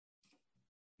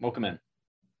Welcome in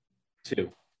to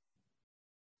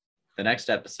the next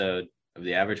episode of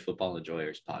the Average Football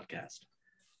Enjoyers podcast.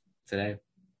 Today,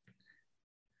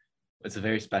 it's a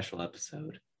very special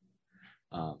episode.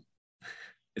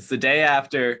 It's the day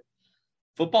after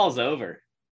football's over,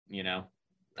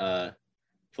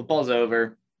 football's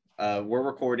over. We're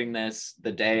recording this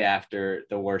the day after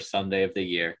the worst Sunday of the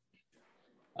year.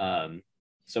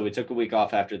 So we took a week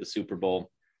off after the Super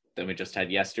Bowl. Then we just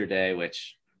had yesterday,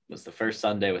 which was the first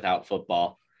Sunday without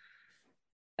football.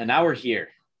 And now we're here.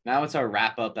 Now it's our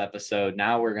wrap-up episode.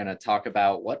 Now we're going to talk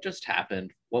about what just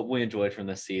happened, what we enjoyed from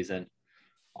this season,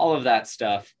 all of that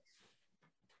stuff.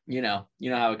 You know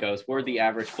how it goes. We're the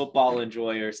Average Football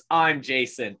Enjoyers. I'm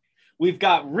Jason. We've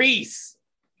got Reese.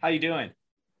 How you doing?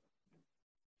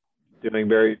 Doing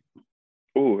very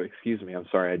 – excuse me. I'm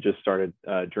sorry. I just started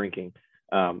drinking.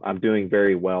 I'm doing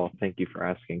very well. Thank you for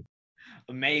asking.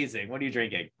 Amazing. What are you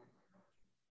drinking?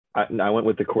 I went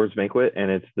with the Coors Banquet,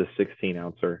 and it's the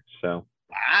 16-ouncer. So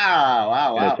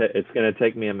wow. It's going to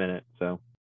take me a minute. So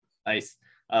nice.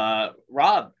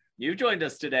 Rob, you joined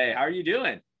us today. How are you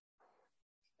doing?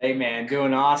 Hey, man,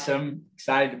 doing awesome.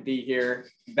 Excited to be here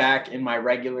back in my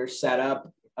regular setup.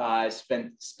 I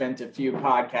spent a few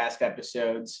podcast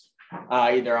episodes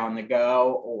either on the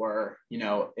go or,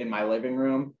 in my living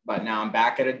room. But now I'm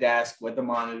back at a desk with a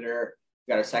monitor.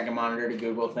 Got a second monitor to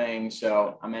Google things.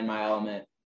 So I'm in my element.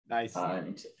 Nice.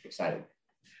 I'm excited.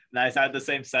 Nice. I had the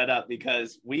same setup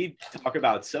because we talk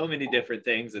about so many different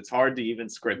things. It's hard to even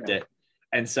script it.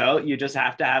 And so you just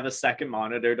have to have a second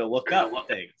monitor to look up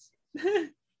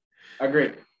things.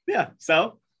 Agreed. Yeah.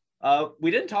 So we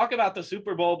didn't talk about the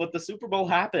Super Bowl, but the Super Bowl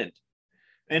happened.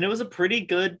 And it was a pretty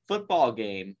good football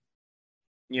game.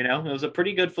 It was a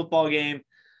pretty good football game.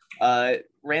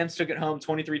 Rams took it home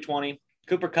 23-20.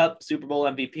 Cooper Kupp, Super Bowl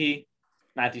MVP.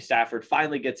 Matthew Stafford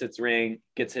finally gets his ring.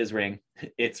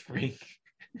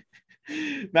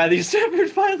 Matthew Stafford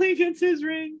finally gets his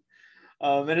ring.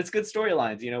 And it's good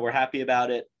storylines. We're happy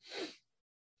about it.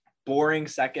 Boring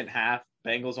second half.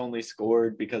 Bengals only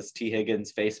scored because T.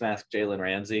 Higgins face masked Jalen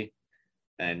Ramsey.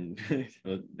 And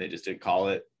they just didn't call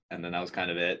it. And then that was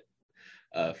kind of it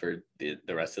for the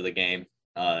rest of the game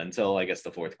until, I guess,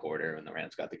 the fourth quarter when the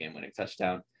Rams got the game-winning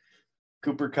touchdown.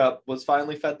 Cooper Kupp was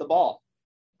finally fed the ball.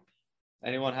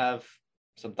 Anyone have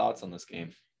some thoughts on this game?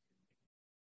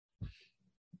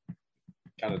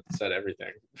 Kind of said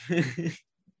everything.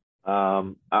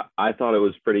 I thought it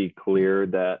was pretty clear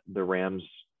that the Rams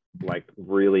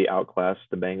really outclassed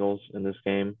the Bengals in this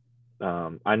game.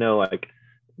 I know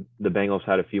the Bengals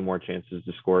had a few more chances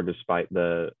to score despite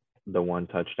the one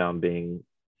touchdown being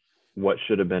what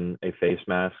should have been a face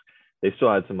mask. They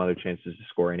still had some other chances to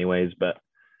score anyways, but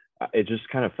it just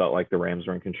kind of felt like the Rams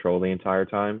were in control the entire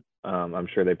time. I'm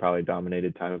sure they probably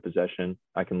dominated time of possession.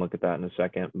 I can look at that in a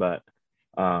second, but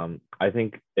I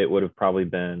think it would have probably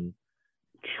been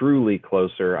truly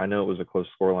closer. I know it was a close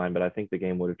scoreline, but I think the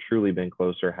game would have truly been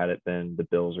closer had it been the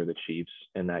Bills or the Chiefs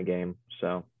in that game.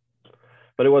 So,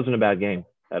 but it wasn't a bad game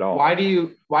at all. Why do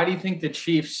you think the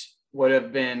Chiefs would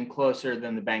have been closer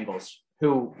than the Bengals,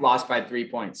 who lost by 3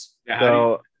 points?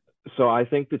 So I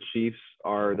think the Chiefs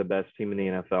are the best team in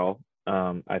the NFL.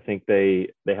 I think they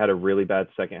had a really bad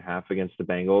second half against the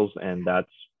Bengals, and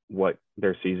that's what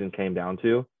their season came down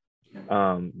to.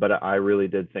 But I really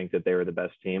did think that they were the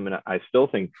best team, and I still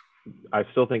think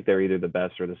they're either the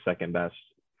best or the second best,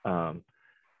 or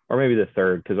maybe the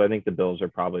third, because I think the Bills are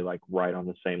probably right on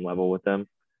the same level with them.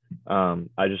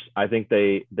 I think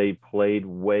they played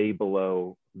way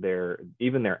below their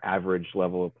average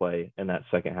level of play in that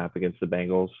second half against the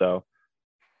Bengals. So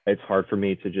it's hard for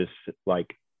me to just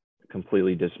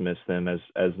completely dismiss them as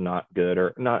not good,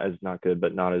 or not as not good,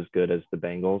 but not as good as the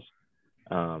Bengals.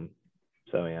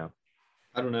 So yeah.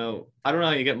 I don't know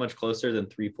how you get much closer than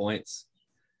 3 points.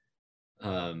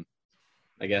 I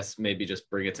guess maybe just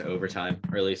bring it to overtime,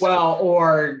 or at least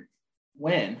or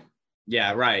win.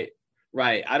 Yeah, right.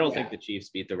 I don't think the Chiefs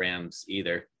beat the Rams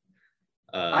either.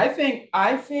 I think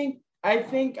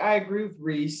I agree with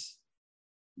Reese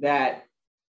that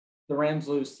the Rams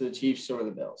lose to the Chiefs or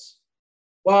the Bills.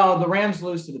 Well, the Rams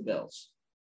lose to the Bills.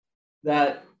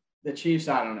 That the Chiefs,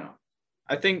 I don't know.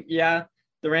 I think,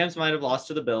 the Rams might have lost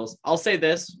to the Bills. I'll say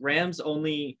this: Rams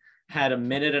only had a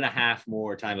minute and a half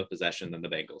more time of possession than the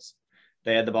Bengals.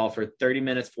 They had the ball for 30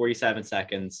 minutes, 47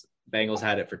 seconds. Bengals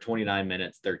had it for 29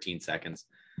 minutes, 13 seconds.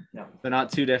 Yeah. They're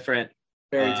not too different.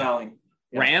 Very telling.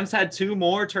 Yeah. Rams had 2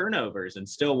 more turnovers and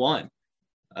still won.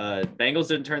 Bengals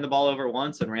didn't turn the ball over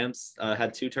once, and Rams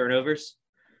had 2 turnovers,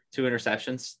 2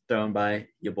 interceptions thrown by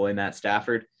your boy Matt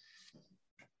Stafford.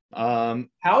 How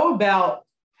about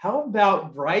How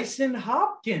about Bryson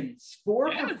Hopkins, 4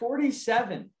 Yeah. for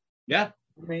 47? Yeah.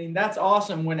 I mean, that's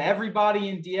awesome. When everybody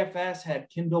in DFS had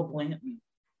Kendall Blanton,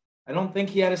 I don't think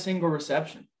he had a single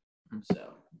reception.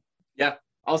 So, yeah,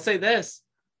 I'll say this: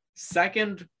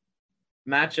 second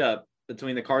matchup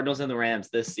between the Cardinals and the Rams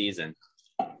this season.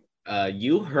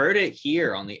 You heard it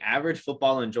here on the Average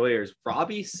Football Enjoyers.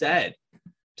 Robbie said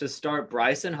to start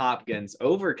Bryson Hopkins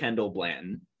over Kendall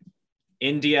Blanton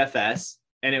in DFS,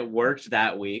 and it worked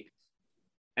that week.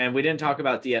 And we didn't talk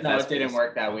about DFS. no, it didn't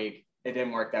work that week. It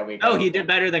didn't work that week. Oh, he did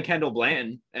better than Kendall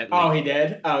Blanton. Oh, he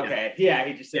did? Okay. Yeah,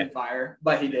 he just didn't fire,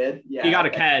 but he did. Yeah. He got a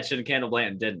catch, and Kendall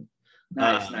Blanton didn't.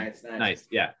 Nice.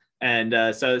 Yeah.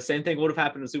 And so same thing would have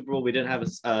happened in the Super Bowl. We didn't have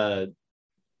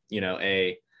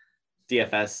a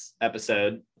DFS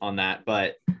episode on that,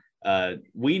 but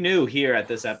we knew here at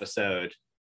this episode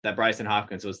that Bryson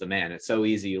Hopkins was the man. It's so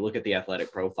easy. You look at the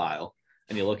athletic profile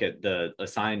and you look at the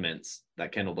assignments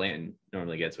that Kendall Blanton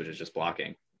normally gets, which is just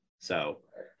blocking. So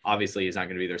obviously he's not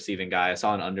going to be the receiving guy. I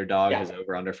saw an underdog. His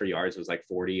over under for yards was like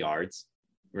 40 yards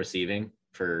receiving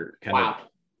for Kendall.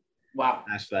 Wow.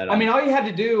 That I mean, all you had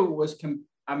to do was,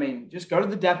 just go to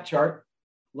the depth chart,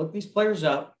 look these players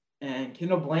up, and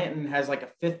Kendall Blanton has like a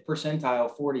 5th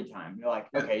percentile 40 time. You're like,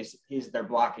 okay, he's their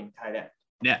blocking tight end.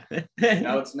 Yeah.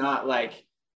 It's not like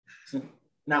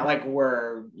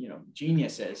we're,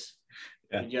 geniuses.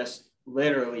 Yeah. We just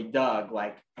literally dug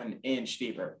like an inch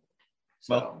deeper.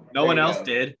 So, well, no one else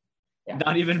did. Yeah.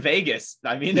 Not even Vegas.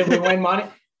 I mean, did we win money?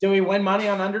 Did we win money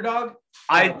on underdog?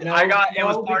 I got it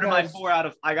was part of my 4 out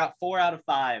of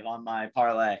 5 on my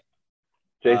parlay.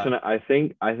 Jason, I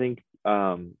think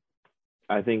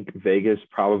Vegas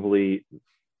probably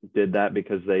did that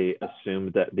because they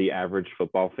assumed that the average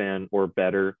football fan or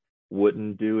better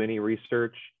wouldn't do any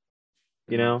research,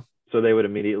 so they would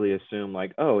immediately assume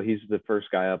like, oh, he's the first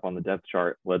guy up on the depth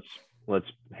chart. Let's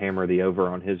hammer the over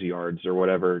on his yards or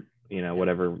whatever,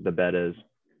 whatever the bet is.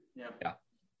 Yeah.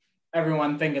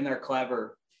 Everyone thinking they're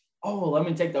clever. Oh, let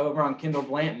me take the over on Kendall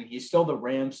Blanton. He's still the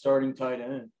Rams starting tight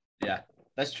end. Yeah,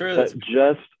 that's true. But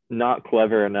just not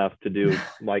clever enough to do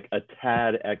like a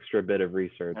tad extra bit of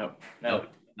research. No,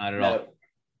 not at all.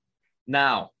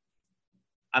 Now,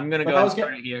 I'm gonna go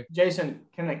start here. Jason,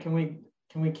 can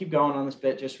we keep going on this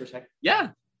bit just for a second? Yeah.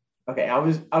 Okay, I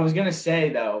was gonna say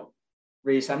though,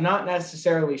 Reese, I'm not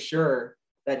necessarily sure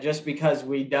that just because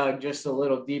we dug just a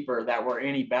little deeper that we're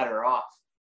any better off,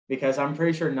 because I'm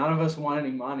pretty sure none of us won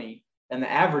any money, and the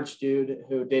average dude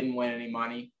who didn't win any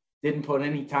money didn't put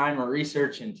any time or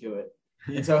research into it.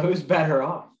 And so who's better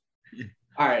off?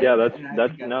 All right. Yeah,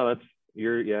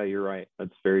 you're right.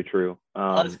 That's very true.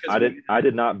 I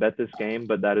did not bet this game,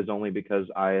 but that is only because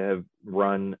I have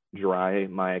run dry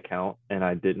my account and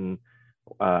I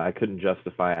couldn't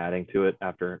justify adding to it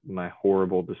after my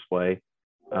horrible display.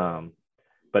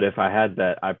 But if I had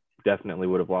bet, I definitely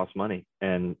would have lost money.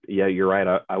 And yeah, you're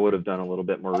right. I would have done a little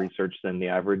bit more research than the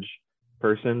average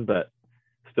person, but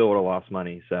still would have lost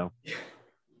money. So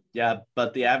yeah,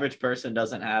 but the average person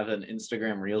doesn't have an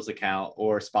Instagram Reels account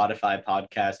or Spotify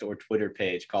podcast or Twitter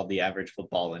page called the Average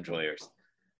Football Enjoyers.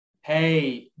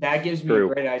 Hey, that gives me a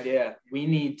great idea. We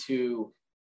need to,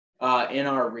 in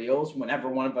our Reels, whenever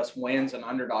one of us wins an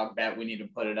underdog bet, we need to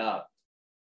put it up.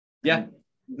 Yeah.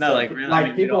 No, like really,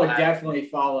 like people would definitely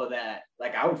follow that.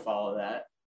 Like I would follow that.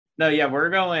 No, yeah, we're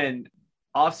going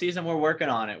off season. We're working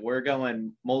on it. We're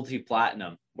going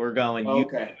multi-platinum. We're going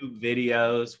YouTube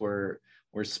videos. We're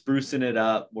sprucing it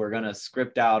up. We're gonna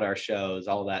script out our shows,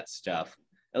 all that stuff.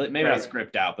 Maybe not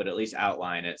script out, but at least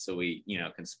outline it so we,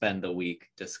 can spend the week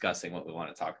discussing what we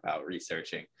want to talk about,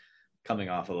 researching, coming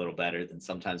off a little better than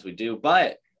sometimes we do,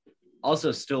 but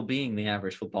also still being the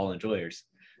Average Football Enjoyers.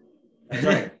 That's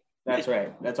right. That's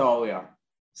right. That's all we are.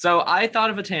 So I thought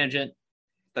of a tangent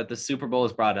that the Super Bowl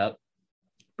has brought up,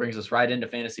 brings us right into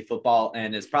fantasy football,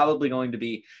 and is probably going to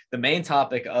be the main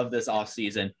topic of this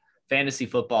offseason, fantasy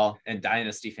football and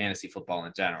dynasty fantasy football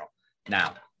in general.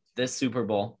 Now, this Super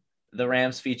Bowl, the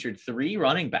Rams featured 3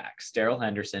 running backs, Darrell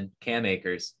Henderson, Cam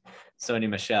Akers, Sony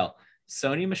Michel.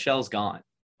 Sony Michel's gone.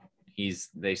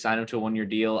 They signed him to a 1-year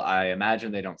deal. I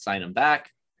imagine they don't sign him back.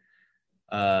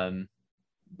 But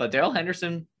Darrell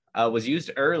Henderson was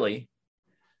used early,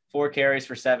 4 carries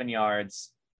for 7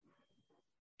 yards.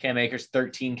 Cam Akers,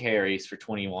 13 carries for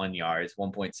 21 yards,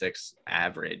 1.6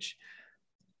 average.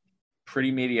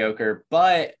 Pretty mediocre,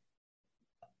 but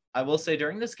I will say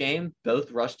during this game,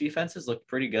 both rush defenses looked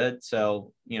pretty good.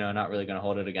 So, not really going to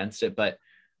hold it against it. But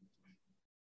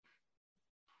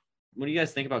what do you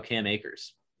guys think about Cam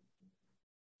Akers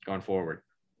going forward?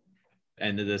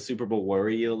 And did the Super Bowl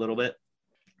worry you a little bit,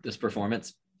 this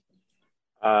performance?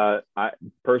 I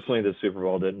personally, the Super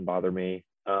Bowl didn't bother me.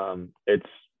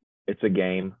 It's a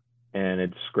game, and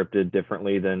it's scripted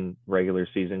differently than regular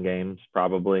season games,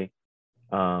 probably.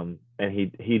 And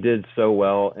he did so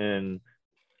well in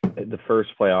the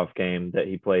first playoff game that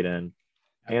he played in,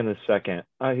 and the second.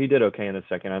 He did okay in the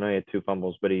second. I know he had 2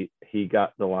 fumbles, but he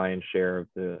got the lion's share of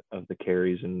the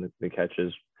carries and the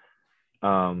catches.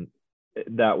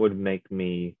 That would make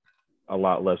me a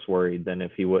lot less worried than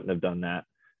if he wouldn't have done that.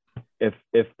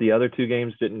 If the other 2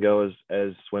 games didn't go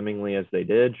as swimmingly as they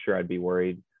did, sure, I'd be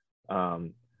worried.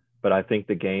 But I think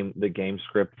the game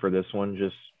script for this one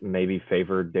just maybe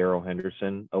favored Darrell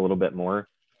Henderson a little bit more.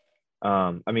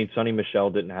 I mean, Sonny Michel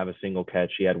didn't have a single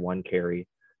catch; he had 1 carry,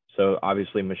 so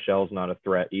obviously Michel's not a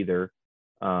threat either.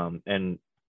 And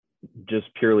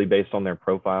just purely based on their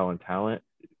profile and talent,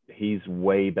 he's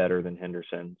way better than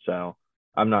Henderson. So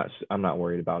I'm not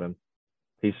worried about him.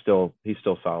 He's still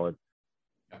solid.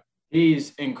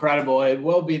 He's incredible. It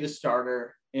will be the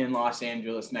starter in Los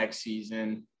Angeles next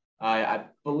season. I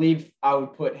believe I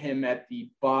would put him at the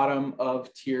bottom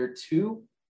of tier 2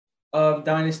 of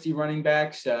dynasty running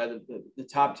backs. The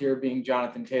top tier being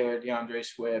Jonathan Taylor, DeAndre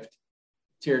Swift.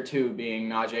 Tier 2 being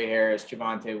Najee Harris,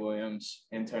 Javonte Williams,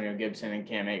 Antonio Gibson, and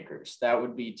Cam Akers. That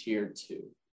would be tier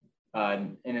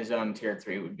 2. In his own tier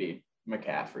 3 would be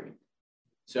McCaffrey.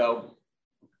 So,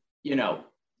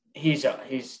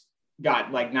 he's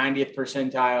got like 90th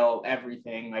percentile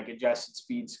everything, like adjusted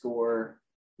speed score.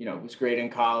 Was great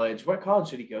in college. What college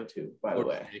did he go to, by the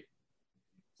way? State.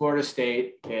 Florida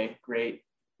State. Okay, great.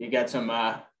 You got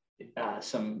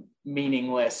some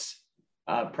meaningless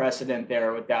precedent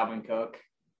there with Dalvin Cook.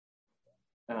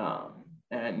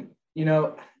 And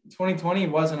 2020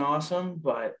 wasn't awesome,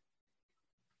 but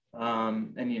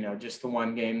just the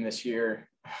 1 game this year.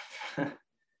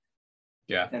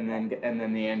 Yeah. And then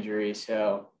the injury.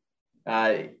 So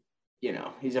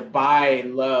he's a buy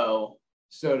low,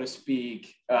 so to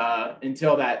speak,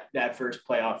 until that first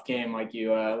playoff game, like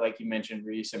you mentioned,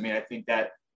 Reese. I mean, I think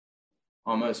that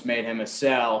almost made him a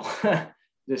sell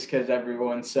just because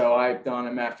everyone's so hyped on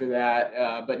him after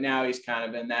that. But now he's kind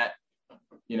of in that,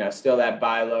 still that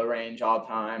buy low range all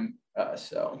time.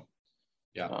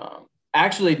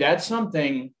 Actually, that's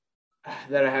something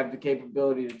that I have the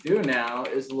capability to do now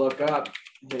is look up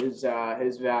his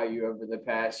value over the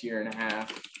past year and a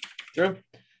half. True.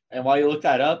 And while you look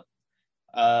that up,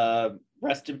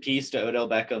 rest in peace to Odell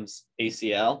Beckham's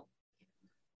ACL.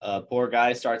 Poor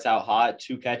guy starts out hot,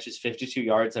 2 catches, 52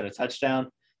 yards and a touchdown.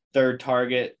 3rd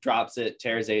target, drops it,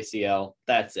 tears ACL.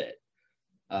 That's it.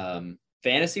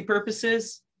 Fantasy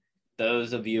purposes,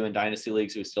 those of you in dynasty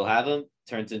leagues who still have him,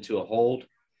 turns into a hold.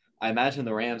 I imagine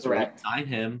the Rams will sign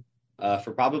him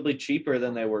for probably cheaper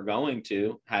than they were going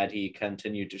to had he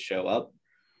continued to show up.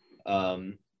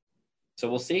 So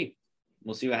we'll see.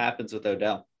 We'll see what happens with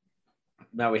Odell.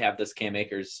 Now we have this Cam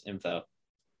Akers info.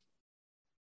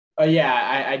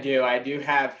 Yeah, I do. I do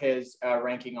have his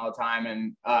ranking all time,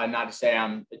 and not to say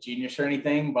I'm a genius or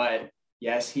anything, but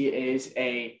yes, he is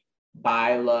a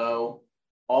buy low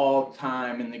all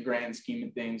time in the grand scheme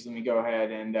of things. Let me go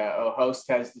ahead and host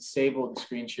has disabled the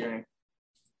screen sharing.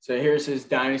 So here's his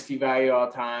dynasty value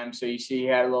all time. So you see he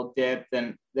had a little dip,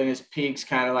 then his peaks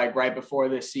kind of like right before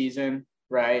this season,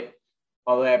 right?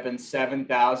 All the way up in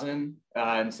 7,000.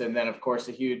 And so then, of course,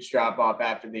 a huge drop off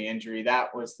after the injury.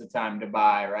 That was the time to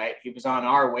buy, right? He was on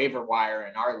our waiver wire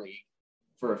in our league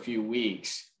for a few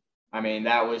weeks. I mean,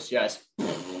 that was just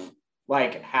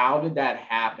like, how did that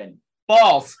happen?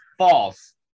 False.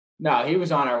 No, he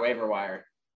was on our waiver wire.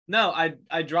 No,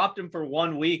 I dropped him for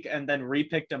 1 week and then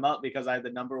repicked him up because I had the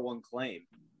number 1 claim.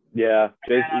 Yeah.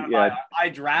 I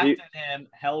drafted him,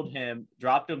 held him,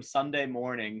 dropped him Sunday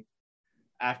morning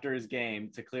after his game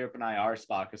to clear up an IR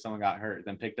spot because someone got hurt,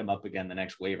 then picked him up again the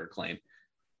next waiver claim.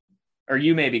 Or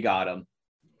you maybe got him,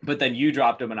 but then you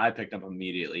dropped him and I picked him up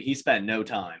immediately. He spent no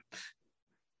time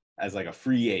as like a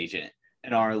free agent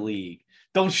in our league.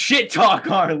 Don't shit talk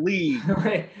our league.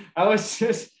 I was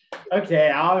just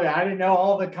okay. I didn't know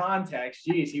all the context.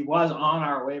 Jeez, he was on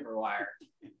our waiver wire,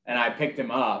 and I picked him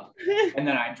up, and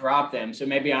then I dropped him. So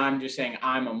maybe I'm just saying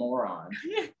I'm a moron.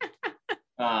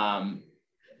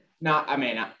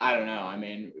 I don't know. I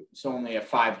mean, it's only a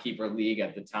 5-keeper league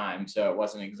at the time, so it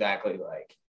wasn't exactly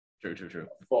like True.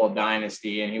 Full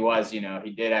dynasty. And he was, he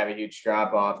did have a huge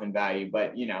drop off in value.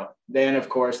 But, then, of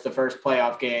course, the first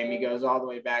playoff game, he goes all the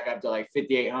way back up to like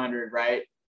 5,800, right?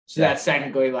 So that's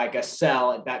technically like a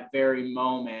sell at that very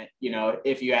moment,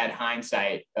 if you had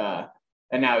hindsight.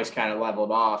 And now he's kind of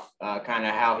leveled off, kind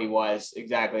of how he was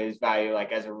exactly his value,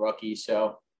 like as a rookie.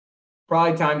 So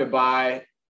probably time to buy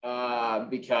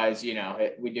because,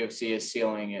 we do see his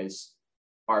ceiling is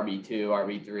RB2,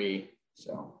 RB3.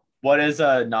 So what is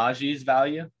Najee's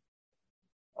value?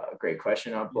 Great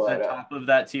question. I'll Is pull the that up. top of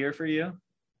that tier for you?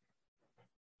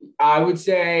 I would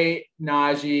say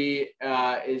Najee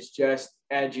is just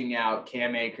edging out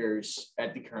Cam Akers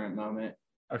at the current moment.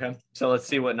 Okay, so let's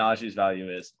see what Najee's value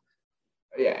is.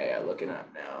 Yeah, looking up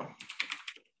now.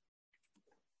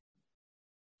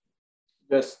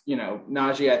 Just,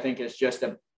 Najee, I think, is just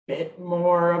a bit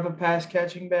more of a pass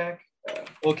catching back.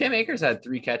 Well, Cam Akers had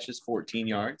 3 catches, 14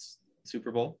 yards,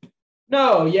 Super Bowl.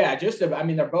 No, yeah,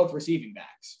 they're both receiving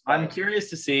backs. I'm curious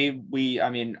to see.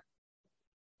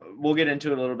 We'll get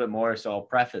into it a little bit more, so I'll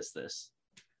preface this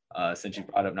since you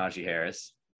brought up Najee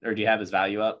Harris. Or do you have his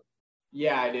value up?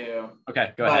 Yeah, I do.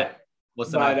 Okay, go ahead.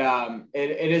 What's the number?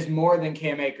 It is more than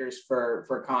Cam Akers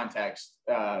for context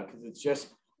because it's just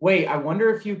I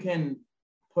wonder if you can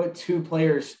put 2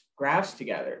 players' graphs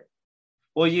together.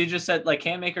 Well, you just said like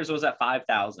Cam Akers was at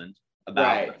 5,000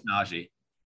 about Najee.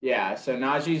 Yeah, so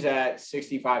Najee's at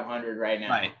 6,500 right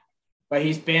now. Right. But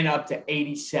he's been up to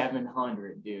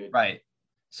 8,700, dude. Right.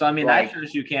 So, I mean, that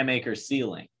shows you Cam Akers'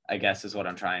 ceiling, I guess is what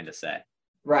I'm trying to say.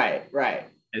 Right.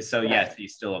 And so, yes,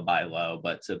 he's still a buy low,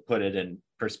 but to put it in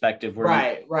perspective.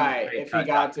 Right. If he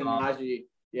got to Najee,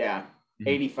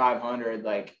 8,500,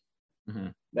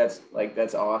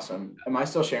 that's awesome. Am I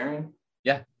still sharing?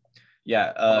 Yeah.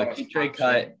 Keep Trade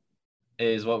Cut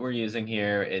is what we're using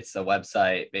here. It's a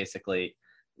website, basically.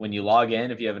 When you log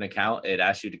in, if you have an account, it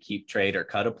asks you to keep, trade, or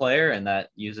cut a player, and that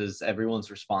uses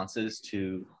everyone's responses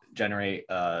to generate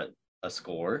a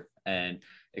score, and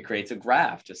it creates a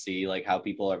graph to see like how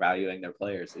people are valuing their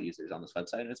players, the users on this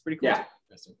website, and it's pretty cool. Yeah.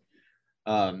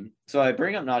 So I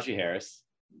bring up Najee Harris.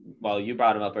 Well, you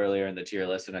brought him up earlier in the tier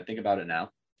list, and I think about it now,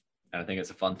 and I think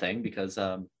it's a fun thing because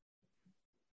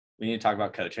we need to talk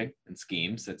about coaching and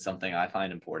schemes. It's something I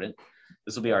find important.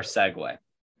 This will be our segue.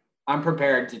 I'm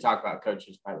prepared to talk about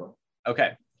coaches, by the way.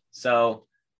 Okay. So,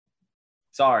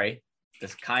 sorry.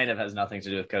 This kind of has nothing to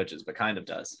do with coaches, but kind of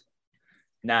does.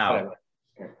 Now,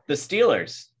 the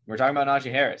Steelers. We're talking about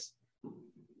Najee Harris.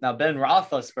 Now, Ben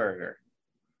Roethlisberger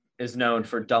is known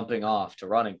for dumping off to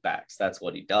running backs. That's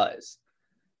what he does.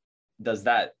 Does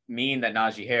that mean that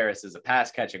Najee Harris is a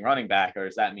pass-catching running back, or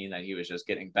does that mean that he was just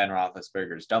getting Ben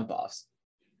Roethlisberger's dump-offs?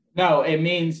 No, it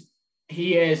means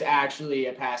he is actually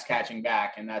a pass catching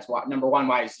back. And that's why, number one,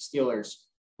 why he's the Steelers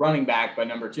running back. But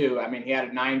number two, I mean, he had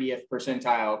a 90th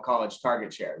percentile college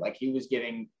target share. Like he was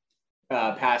getting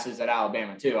passes at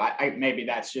Alabama too. I maybe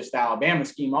that's just the Alabama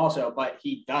scheme also, but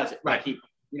he does it. Right.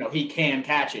 He can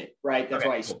catch it. Right. That's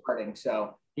why he's starting.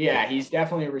 So yeah, he's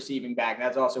definitely a receiving back.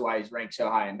 That's also why he's ranked so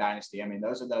high in Dynasty. I mean,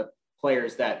 those are the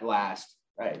players that last.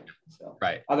 Right. So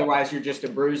otherwise you're just a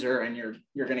bruiser and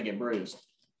you're going to get bruised.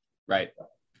 Right.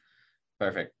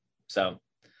 Perfect. So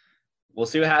we'll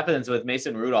see what happens with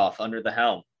Mason Rudolph under the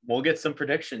helm. We'll get some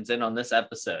predictions in on this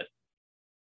episode.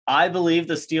 I believe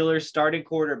the Steelers starting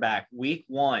quarterback week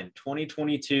 1,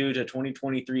 2022 to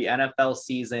 2023 NFL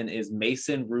season is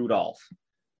Mason Rudolph.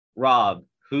 Rob,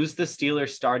 who's the Steelers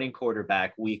starting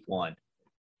quarterback week 1?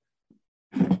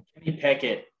 Kenny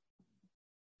Pickett.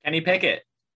 Kenny Pickett.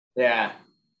 Yeah.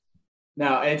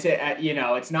 No,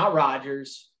 it's not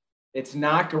Rodgers. It's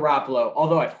not Garoppolo,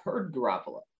 although I've heard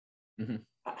Garoppolo. Mm-hmm.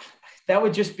 That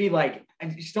would just be like, I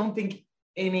just don't think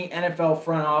any NFL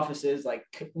front offices like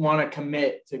want to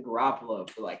commit to Garoppolo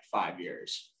for like 5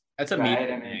 years. That's a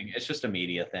media thing. It's just a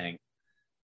media thing.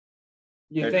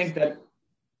 You think that?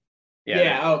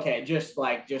 Yeah. Okay. Just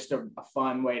a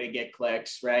fun way to get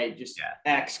clicks, right? Just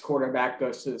X quarterback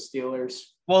goes to the Steelers.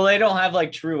 Well, they don't have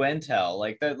like true intel.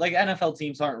 Like NFL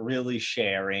teams aren't really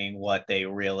sharing what they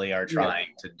really are trying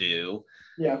to do.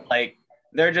 Yeah. Like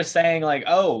they're just saying like,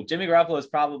 oh, Jimmy Garoppolo is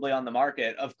probably on the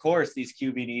market. Of course, these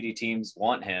QB needy teams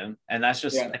want him. And that's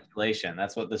just speculation.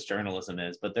 That's what this journalism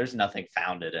is, but there's nothing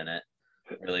founded in it.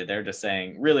 Really, they're just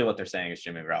saying, really what they're saying is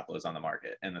Jimmy Garoppolo is on the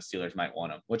market and the Steelers might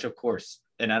want him, which of course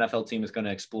an NFL team is going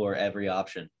to explore every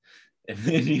option if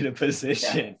they need a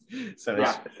position. Yeah. So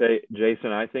say,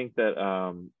 Jason, I think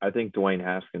Dwayne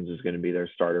Haskins is going to be their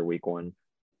starter week 1.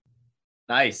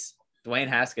 Nice. Dwayne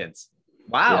Haskins.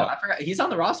 Wow. I forgot he's on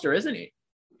the roster, isn't he?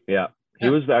 Yeah. He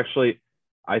was actually,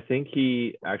 I think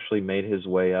he actually made his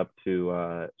way up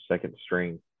to second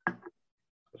string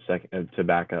to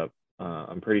back up.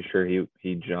 I'm pretty sure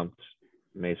he jumped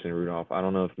Mason Rudolph. I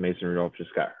don't know if Mason Rudolph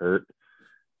just got hurt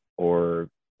or,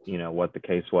 what the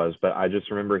case was, but I just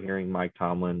remember hearing Mike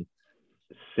Tomlin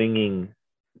singing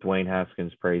Dwayne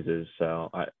Haskins praises.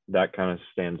 So that kind of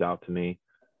stands out to me.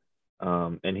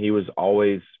 And he was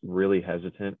always really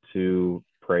hesitant to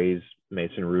praise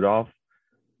Mason Rudolph.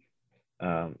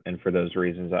 And for those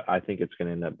reasons, I think it's going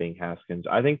to end up being Haskins.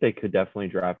 I think they could definitely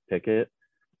draft Pickett.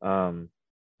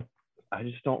 I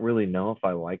just don't really know if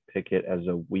I like Pickett as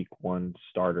a week one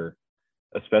starter,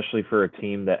 especially for a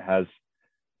team that has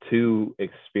two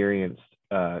experienced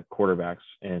quarterbacks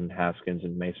in Haskins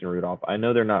and Mason Rudolph. I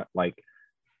know they're not like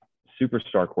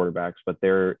superstar quarterbacks, but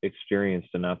they're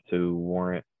experienced enough to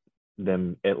warrant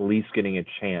them at least getting a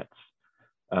chance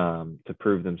to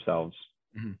prove themselves,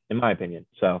 in my opinion.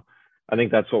 So I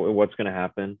think that's what's going to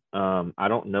happen. I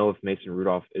don't know if Mason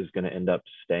Rudolph is going to end up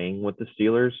staying with the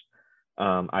Steelers.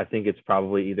 I think it's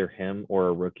probably either him or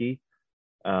a rookie.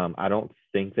 I don't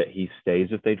think that he stays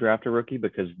if they draft a rookie,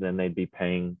 because then they'd be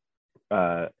paying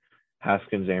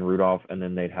Haskins and Rudolph, and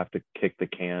then they'd have to kick the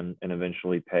can and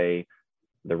eventually pay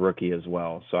the rookie as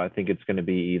well. So I think it's going to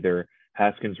be either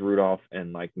Haskins, Rudolph,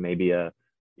 and like maybe a,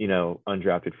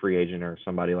 undrafted free agent or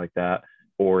somebody like that,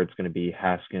 or it's going to be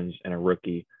Haskins and a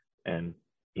rookie and,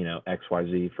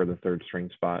 XYZ for the third string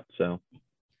spot. So.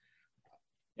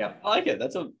 Yeah, I like it.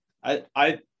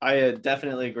 I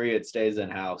definitely agree it stays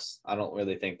in-house. I don't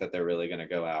really think that they're really going to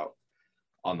go out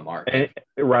on the market.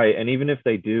 Right. And even if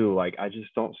they do, like, I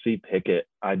just don't see Pickett.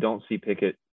 I don't see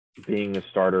Pickett being a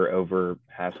starter over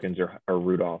Haskins or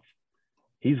Rudolph.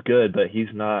 He's good, but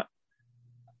he's not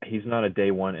a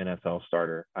day one NFL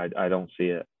starter. I don't see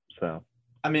it. So,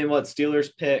 I mean, what Steelers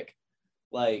pick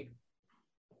like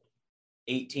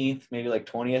 18th, maybe like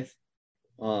 20th.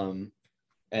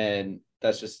 And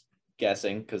that's just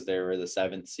guessing because they were the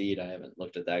 7th seed. I haven't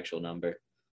looked at the actual number.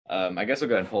 I guess I'll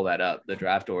go ahead and pull that up, the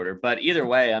draft order. But either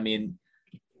way, I mean,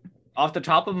 off the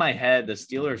top of my head, the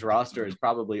Steelers roster is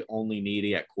probably only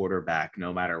needy at quarterback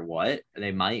no matter what.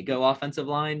 They might go offensive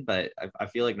line, but I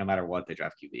feel like no matter what, they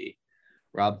draft QB.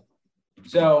 Rob?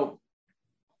 So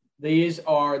these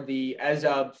are as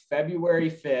of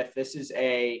February 5th, this is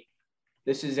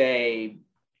a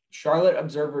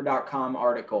CharlotteObserver.com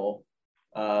article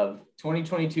of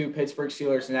 2022 Pittsburgh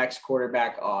Steelers next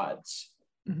quarterback odds.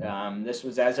 Mm-hmm. This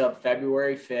was as of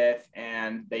February 5th,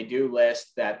 and they do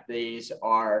list that these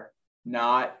are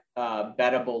not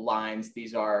bettable lines.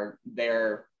 These are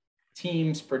their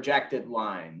team's projected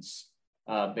lines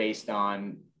based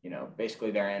on,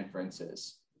 basically their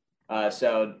inferences.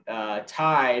 So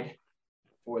tied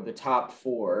for the top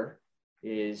 4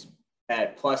 is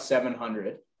at plus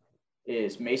 700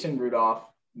 is Mason Rudolph,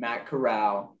 Matt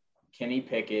Corral, Kenny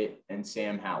Pickett, and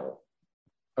Sam Howell.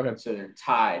 Okay. So they're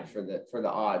tied for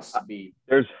the odds to be.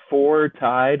 There's 4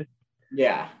 tied.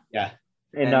 Yeah. Yeah.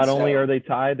 And not only are they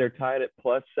tied, they're tied at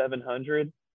plus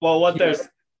 700. Well,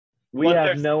 we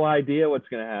have no idea what's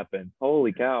going to happen.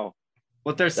 Holy cow.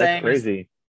 What they're saying crazy.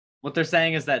 What they're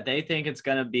saying is that they think it's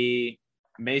going to be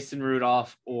Mason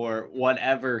Rudolph or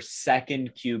whatever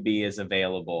second QB is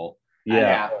available.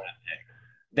 Yeah.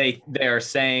 They are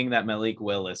saying that Malik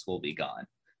Willis will be gone.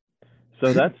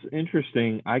 So that's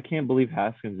interesting. I can't believe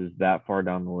Haskins is that far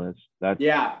down the list.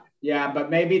 Yeah,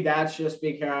 but maybe that's just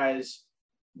because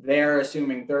they're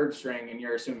assuming third string and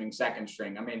you're assuming second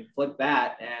string. I mean, flip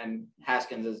that and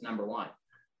Haskins is number 1.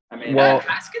 I mean,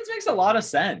 Haskins makes a lot of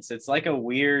sense. It's like a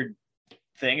weird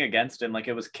thing against him, like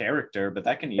it was character, but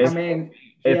that can easily.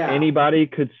 If anybody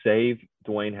could save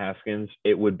Dwayne Haskins,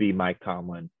 it would be Mike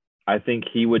Tomlin. I think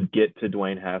he would get to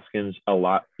Dwayne Haskins a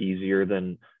lot easier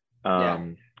than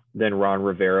Ron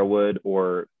Rivera would,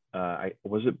 or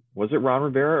was it Ron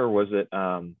Rivera or was it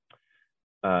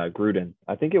Gruden?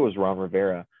 I think it was Ron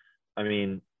Rivera. I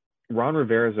mean, Ron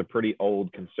Rivera is a pretty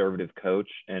old conservative coach,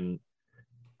 and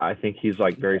I think he's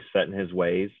like very set in his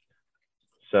ways.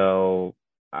 So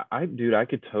I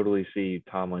could totally see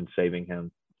Tomlin saving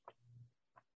him.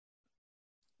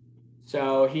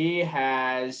 So he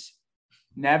has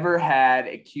never had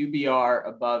a QBR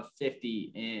above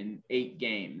 50 in 8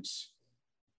 games.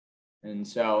 And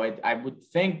so I would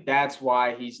think that's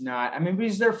why he's not. I mean,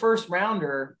 he's their first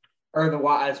rounder,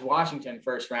 or as Washington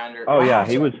first rounder. Oh, wow. Yeah,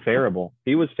 he was terrible.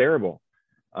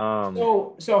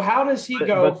 So how does he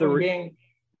go from being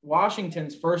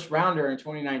Washington's first rounder in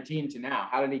 2019 to now?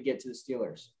 How did he get to the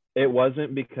Steelers? It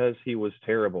wasn't because he was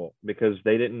terrible, because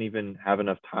they didn't even have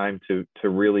enough time to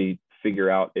really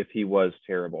figure out if he was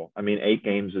terrible. I mean, 8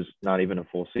 games is not even a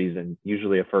full season.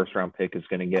 Usually a first round pick is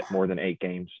going to get more than 8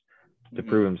 games to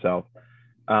prove himself.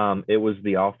 It was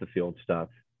the off the field stuff.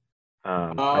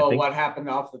 What happened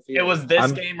off the field? It was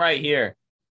this game right here.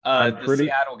 The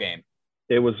Seattle game.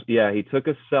 It was, he took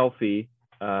a selfie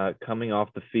coming off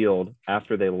the field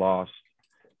after they lost.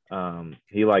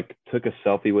 He took a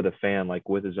selfie with a fan,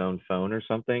 with his own phone or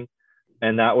something.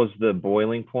 And that was the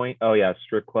boiling point. Oh yeah.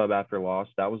 Strip club after loss.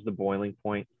 That was the boiling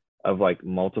point of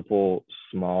multiple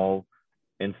small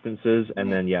instances.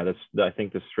 And then, I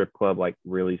think the strip club like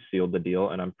really sealed the deal.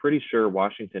 And I'm pretty sure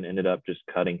Washington ended up just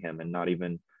cutting him and not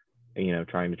even,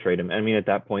 trying to trade him. I mean, at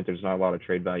that point, there's not a lot of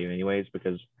trade value anyways,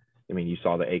 because I mean, you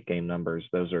saw the 8-game numbers.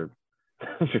 Those are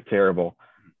terrible.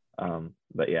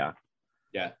 But yeah.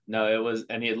 Yeah, no, it was,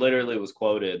 and he literally was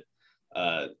quoted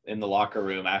in the locker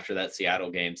room after that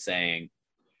Seattle game saying,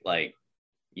 like,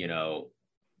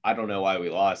 I don't know why we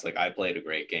lost. Like, I played a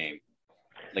great game.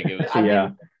 Like, it was. I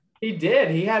mean, he did.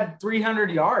 He had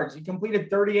 300 yards. He completed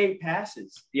 38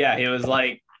 passes. Yeah, he was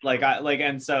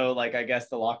and so like I guess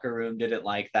the locker room didn't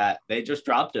like that. They just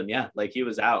dropped him. Yeah, like he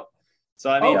was out. So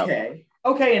I mean,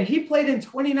 okay, and he played in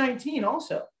 2019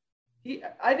 also.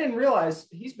 I didn't realize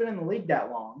he's been in the league that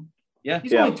long. Yeah,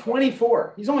 he's only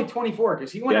 24. He's only 24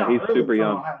 because he went out early from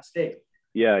Ohio State.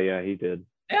 Yeah, he did.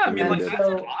 Yeah, I mean, like that's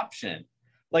an option.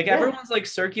 Like everyone's like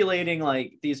circulating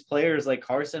like these players like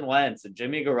Carson Wentz and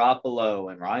Jimmy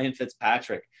Garoppolo and Ryan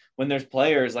Fitzpatrick when there's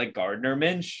players like Gardner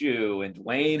Minshew and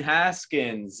Dwayne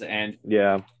Haskins and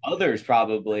others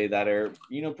probably that are,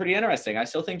 pretty interesting. I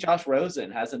still think Josh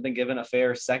Rosen hasn't been given a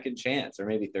fair second chance or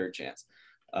maybe third chance.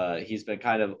 He's been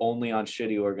kind of only on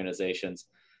shitty organizations.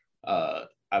 I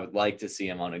would like to see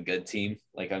him on a good team.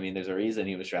 Like, I mean, there's a reason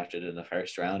he was drafted in the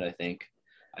first round, I think.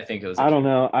 I think it was. I don't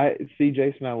know.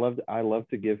 Jason. I love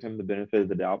to give him the benefit of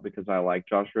the doubt because I like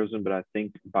Josh Rosen, but I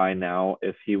think by now,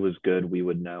 if he was good, we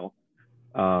would know.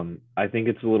 I think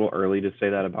it's a little early to say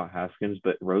that about Haskins,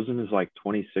 but Rosen is like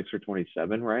 26 or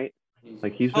 27, right?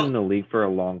 Like he's been in the league for a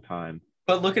long time.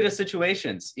 But look at his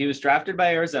situations. He was drafted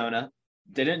by Arizona,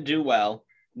 didn't do well.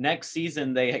 Next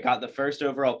season, they got the first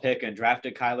overall pick and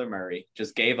drafted Kyler Murray,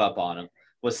 just gave up on him,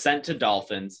 was sent to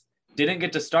Dolphins. Didn't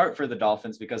get to start for the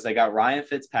Dolphins because they got Ryan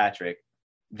Fitzpatrick.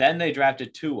 Then they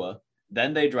drafted Tua.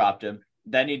 Then they dropped him.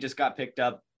 Then he just got picked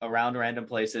up around random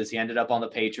places. He ended up on the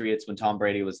Patriots when Tom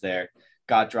Brady was there.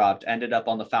 Got dropped. Ended up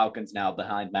on the Falcons now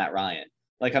behind Matt Ryan.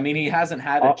 Like, I mean, he hasn't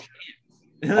had a chance.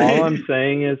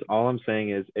 all I'm saying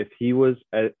is, if he was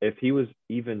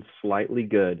even slightly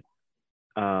good,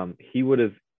 he would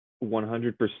have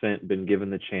 100% been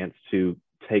given the chance to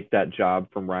take that job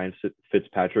from Ryan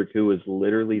Fitzpatrick, who was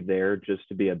literally there just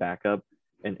to be a backup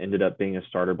and ended up being a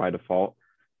starter by default.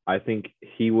 I think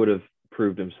he would have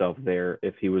proved himself there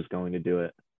if he was going to do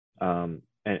it.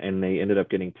 And they ended up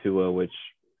getting Tua, which,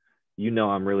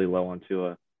 I'm really low on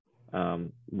Tua,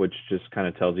 which just kind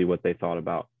of tells you what they thought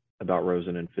about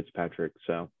Rosen and Fitzpatrick.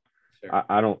 So sure.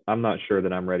 I'm not sure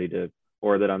that I'm ready to,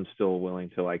 or that I'm still willing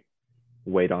to like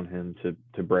wait on him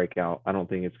to break out. I don't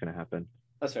think it's going to happen.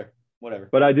 That's fair. Whatever.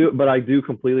 But I do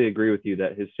completely agree with you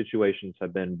that his situations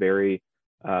have been very,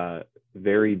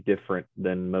 very different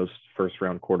than most first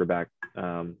round quarterback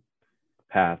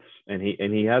paths, and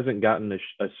he hasn't gotten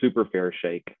a super fair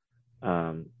shake.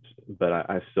 But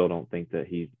I still don't think that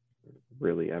he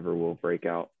really ever will break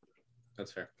out.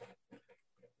 That's fair.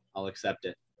 I'll accept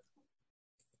it.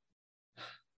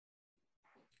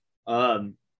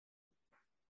 I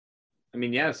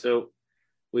mean, yeah. So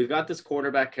we've got this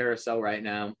quarterback carousel right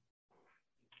now.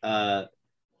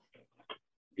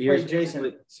 Wait,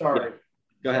 Jason, sorry. Yeah.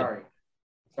 Go ahead.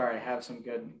 Sorry, I have some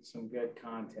good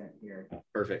content here.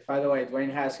 Perfect. By the way,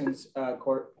 Dwayne Haskins'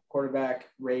 quarterback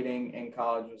rating in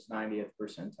college was 90th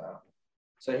percentile.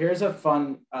 So here's a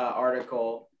fun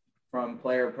article from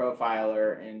Player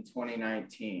Profiler in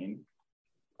 2019.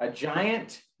 A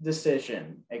Giant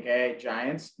decision, aka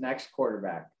Giants' next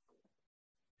quarterback.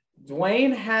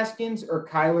 Dwayne Haskins or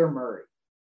Kyler Murray?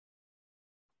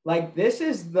 Like this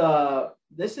is the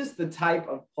type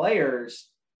of players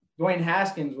Dwayne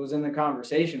Haskins was in the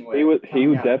conversation with.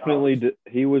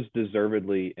 He was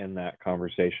deservedly in that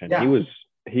conversation. Yeah.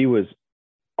 He was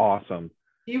awesome.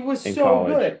 He was so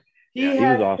college. Good. He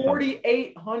had awesome.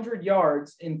 4,800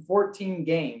 yards in 14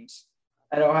 games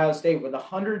at Ohio State with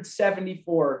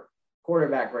 174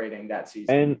 quarterback rating that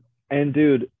season. And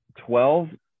dude, 12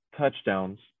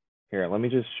 touchdowns. Here, let me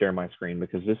just share my screen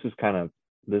because this is kind of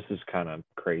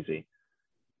crazy.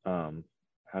 How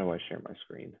do I share my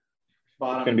screen?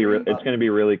 It's gonna be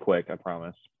really quick, I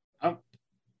promise. Oh.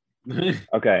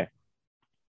 Okay.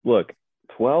 Look,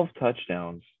 12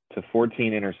 touchdowns to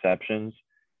 14 interceptions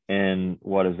in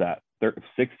what is that?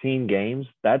 16 games?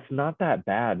 That's not that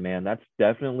bad, man. That's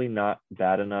definitely not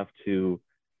bad enough to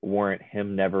warrant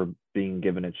him never being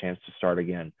given a chance to start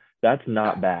again. That's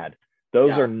not bad.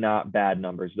 Those are not bad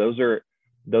numbers. Those are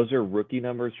rookie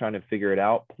numbers trying to figure it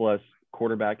out, plus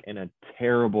quarterback in a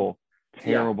terrible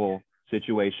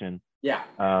situation.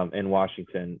 In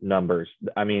Washington numbers.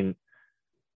 I mean,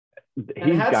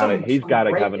 he's got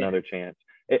to have another chance.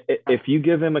 If you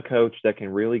give him a coach that can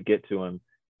really get to him,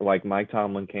 like Mike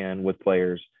Tomlin can with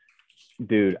players,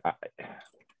 Dude,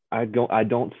 I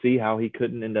don't see how he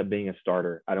couldn't end up being a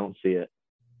starter. I don't see it.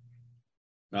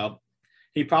 Well,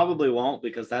 he probably won't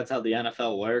because that's how the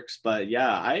NFL works. But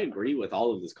yeah, I agree with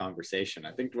all of this conversation.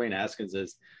 I think Dwayne Haskins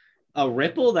is a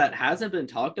ripple that hasn't been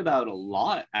talked about a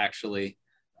lot, actually.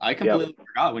 I completely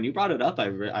forgot when you brought it up. I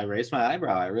raised my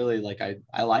eyebrow. I really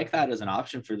I like that as an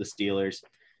option for the Steelers.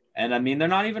 And I mean, they're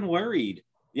not even worried.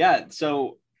 Yeah.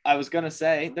 So I was going to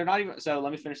say they're not even. So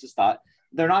let me finish this thought.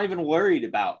 They're not even worried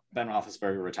about Ben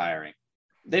Roethlisberger retiring.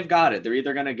 They've got it. They're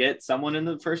either going to get someone in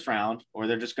the first round or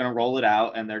they're just going to roll it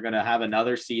out and they're going to have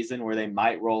another season where they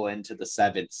might roll into the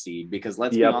 7th seed because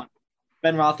let's be honest,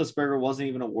 Ben Roethlisberger wasn't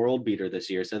even a world beater this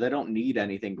year. So they don't need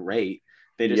anything great.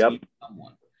 They just need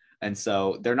someone. And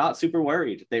so they're not super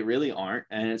worried. They really aren't.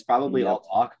 And it's probably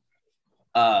all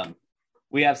talk.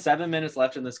 We have 7 minutes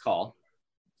left in this call.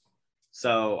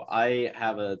 So I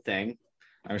have a thing.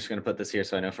 I'm just going to put this here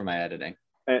so I know for my editing.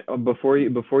 And before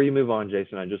you move on,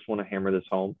 Jason, I just want to hammer this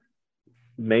home.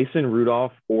 Mason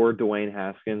Rudolph or Dwayne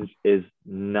Haskins is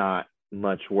not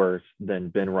much worse than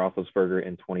Ben Roethlisberger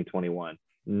in 2021.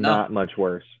 Not much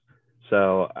worse.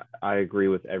 So I agree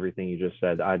with everything you just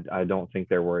said. I don't think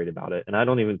they're worried about it. And I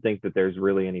don't even think that there's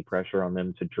really any pressure on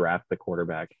them to draft the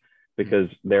quarterback because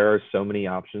there are so many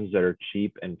options that are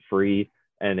cheap and free,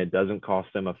 and it doesn't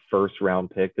cost them a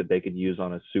first-round pick that they could use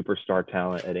on a superstar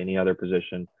talent at any other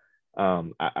position. I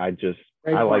like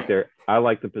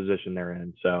the position they're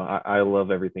in. So I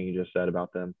love everything you just said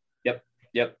about them.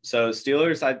 Yep. So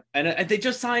Steelers, and they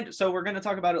just signed. So we're going to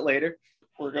talk about it later.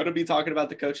 We're going to be talking about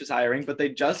the coaches hiring, but they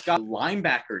just got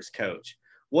linebackers coach.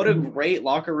 What a great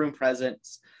locker room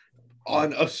presence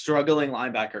on a struggling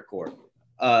linebacker core.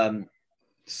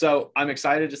 So I'm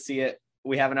excited to see it.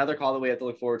 We have another call that we have to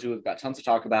look forward to. We've got tons to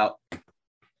talk about.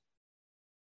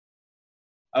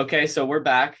 Okay, so we're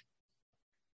back.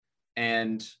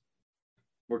 And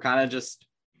we're kind of just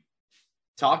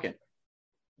talking.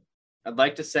 I'd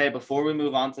like to say before we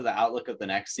move on to the outlook of the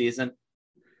next season,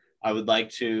 I would like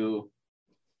to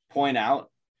point out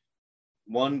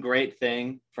one great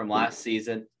thing from last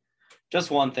season. Just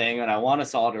one thing, and I want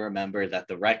us all to remember that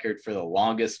the record for the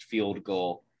longest field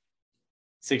goal,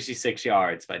 66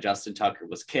 yards by Justin Tucker,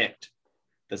 was kicked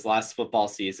this last football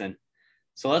season.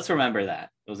 So let's remember that.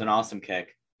 It was an awesome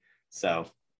kick. So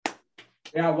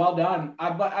yeah, well done.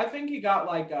 But I think he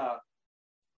got an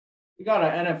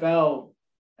NFL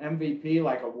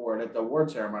MVP award at the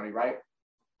award ceremony, right?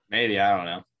 Maybe, I don't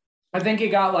know. I think he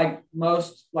got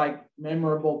most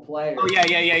memorable player. Oh yeah.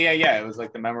 It was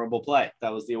the memorable play.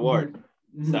 That was the award.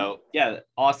 Mm-hmm. So yeah,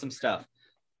 awesome stuff.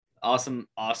 Awesome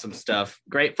stuff.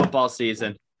 Great football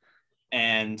season.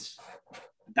 And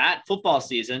that football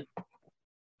season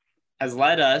has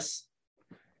led us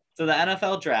to the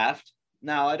NFL draft.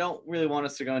 Now, I don't really want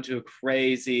us to go into a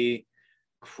crazy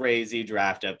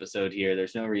draft episode here.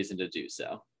 There's no reason to do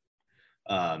so.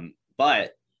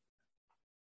 But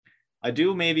I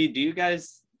do you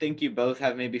guys think you both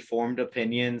have maybe formed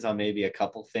opinions on maybe a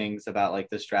couple things about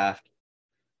this draft?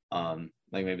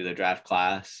 Maybe the draft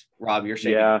class. Rob, you're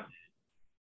shaking. Yeah,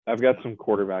 I've got some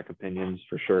quarterback opinions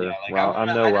for sure.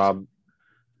 Yeah, Rob.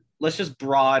 Let's just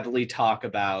broadly talk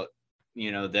about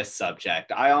this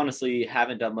subject. I honestly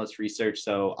haven't done much research,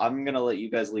 so I'm going to let you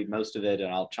guys lead most of it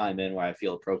and I'll chime in where I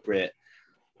feel appropriate.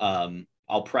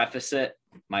 I'll preface it.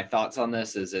 My thoughts on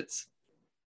this is it's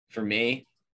for me,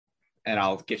 and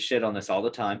I'll get shit on this all the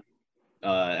time.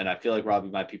 And I feel like Robbie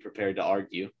might be prepared to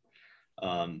argue.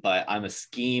 But I'm a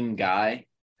scheme guy.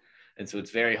 And so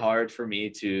it's very hard for me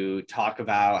to talk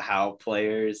about how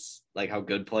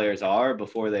good players are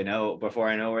before I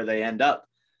know where they end up.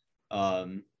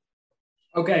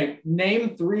 Okay,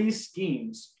 name 3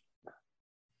 schemes.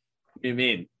 What do you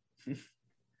mean?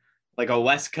 A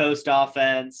West Coast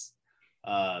offense,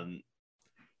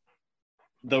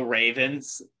 the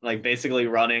Ravens, basically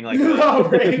running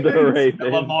the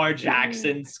Lamar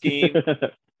Jackson scheme,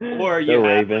 or you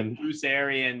have Bruce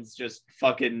Arians just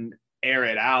fucking air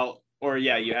it out, or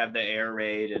you have the air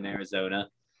raid in Arizona.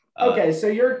 Okay, so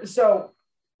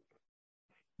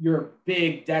your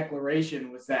big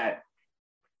declaration was that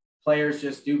players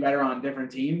just do better on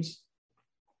different teams?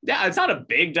 Yeah, it's not a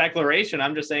big declaration.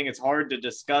 I'm just saying it's hard to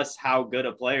discuss how good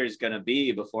a player is going to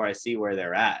be before I see where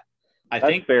they're at.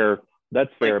 That's fair. That's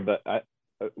fair. But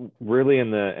really in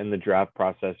the draft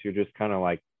process, you're just kind of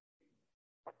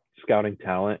scouting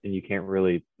talent, and you can't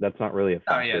really. That's not really a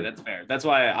factor. Oh yeah, that's fair. That's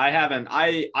why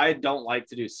I don't like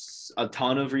to do a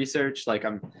ton of research.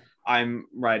 I'm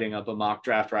writing up a mock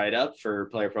draft write up for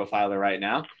Player Profiler right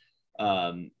now.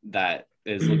 That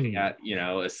is looking at,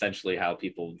 essentially how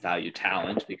people value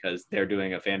talent, because they're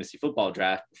doing a fantasy football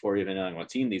draft before even knowing what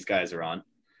team these guys are on.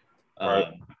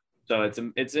 Right. So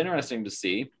it's interesting to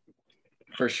see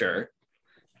for sure.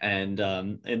 And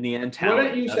in the end,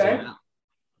 talent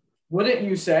wouldn't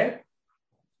you say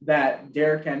that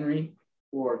Derrick Henry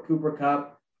or Cooper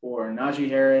Kupp or Najee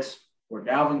Harris or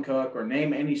Dalvin Cook, or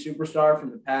name any superstar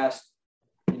from the past,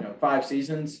 5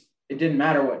 seasons, it didn't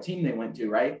matter what team they went to,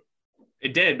 right?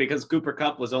 It did, because Cooper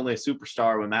Kupp was only a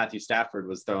superstar when Matthew Stafford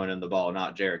was throwing in the ball,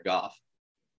 not Jared Goff.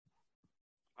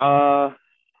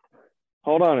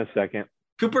 Hold on a second.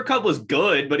 Cooper Kupp was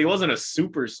good, but he wasn't a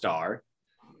superstar.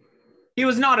 He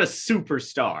was not a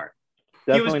superstar.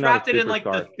 Definitely he was drafted in like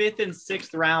the 5th and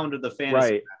 6th round of the fantasy.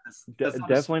 Right.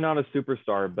 Definitely not a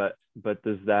superstar, but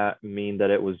does that mean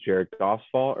that it was Jared Goff's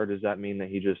fault, or does that mean that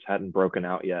he just hadn't broken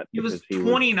out yet? He was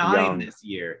 29 this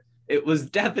year. It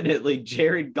was definitely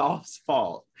Jared Goff's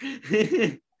fault.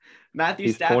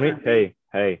 Matthew Stafford.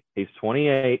 He's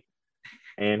 28,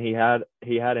 and he had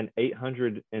an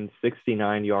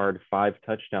 869-yard,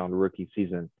 5-touchdown rookie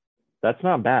season. That's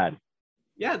not bad.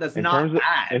 Yeah, that's not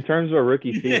bad. In terms of a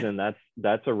rookie season,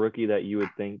 that's a rookie that you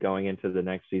would think going into the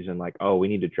next season, like, oh, we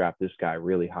need to draft this guy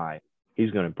really high.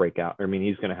 He's going to break out. I mean,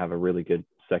 he's going to have a really good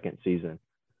second season.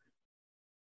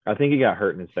 I think he got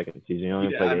hurt in his second season. He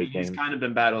only played 8 games. He's kind of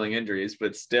been battling injuries,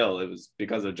 but still, it was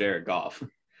because of Jared Goff.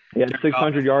 He had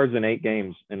 600 yards in 8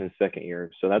 games in his second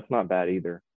year, so that's not bad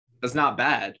either. That's not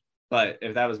bad, but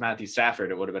if that was Matthew Stafford,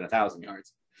 it would have been 1,000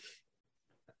 yards.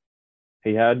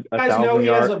 He had 1,000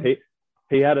 yards.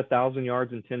 He had 1,000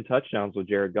 yards and 10 touchdowns with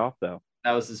Jared Goff, though.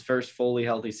 That was his first fully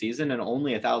healthy season, and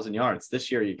only 1,000 yards.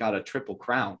 This year, you got a triple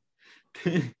crown.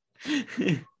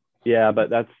 Yeah,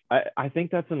 but I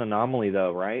think that's an anomaly,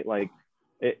 though, right? Like,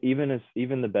 even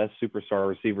the best superstar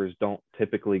receivers don't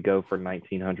typically go for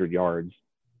 1,900 yards.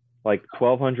 Like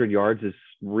 1,200 yards is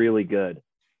really good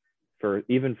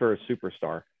even for a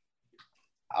superstar.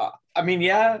 I mean,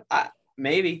 yeah,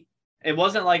 maybe. It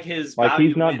wasn't like his value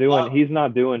he's not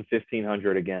doing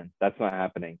 1,500 again. That's not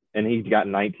happening. And he got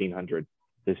 1,900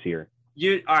 this year.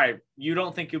 You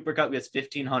don't think Cooper Kupp gets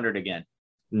 1,500 again?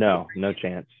 No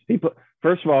chance.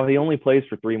 First of all, he only plays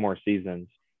for 3 more seasons.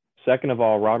 Second of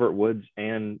all, Robert Woods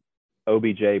and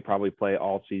OBJ probably play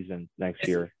all season next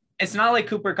year. It's not like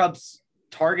Cooper Kupp's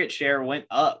target share went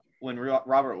up when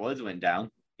Robert Woods went down.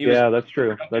 That's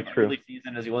true. That's true. Early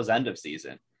season as he was end of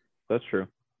season. That's true.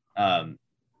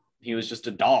 He was just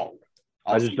a dog.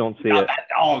 I just don't see it. That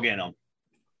dog in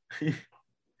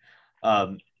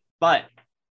him. But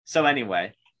so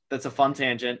anyway, that's a fun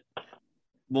tangent.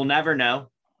 We'll never know.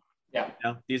 Yeah.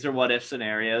 These are what if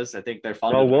scenarios. I think they're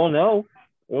fun. Well, we'll know.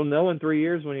 We'll know in 3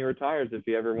 years when he retires if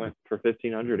he ever went for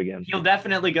 1,500 again. He'll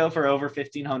definitely go for over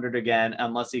 1,500 again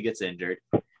unless he gets injured.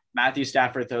 Matthew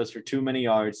Stafford throws for too many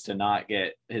yards to not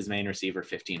get his main receiver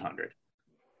 1,500.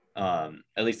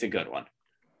 At least a good one.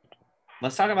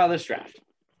 Let's talk about this draft.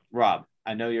 Rob,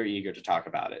 I know you're eager to talk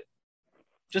about it.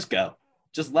 Just go.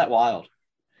 Just let wild.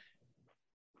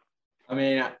 I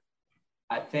mean,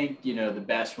 I think, the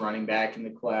best running back in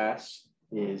the class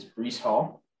is Breece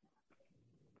Hall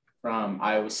from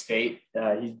Iowa State.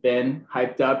 He's been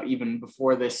hyped up even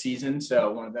before this season.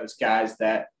 So one of those guys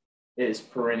that is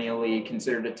perennially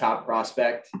considered a top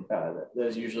prospect.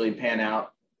 Those usually pan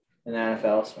out in the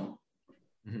NFL. So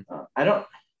I don't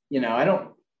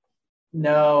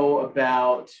know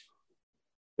about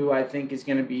who I think is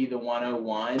going to be the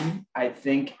 101. I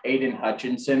think Aiden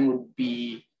Hutchinson would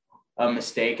be a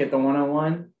mistake at the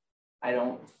 101. I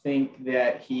don't think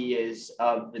that he is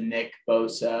of the Nick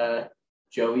Bosa,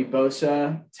 Joey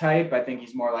Bosa type. I think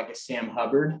he's more like a Sam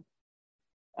Hubbard.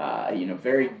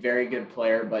 Very, very good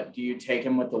player, but do you take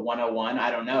him with the 101?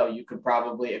 I don't know. You could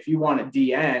probably, if you want a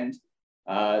D end,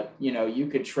 you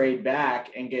could trade back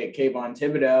and get Kayvon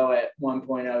Thibodeau at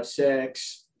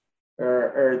 1.06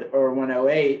 or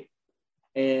 108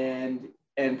 and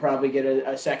probably get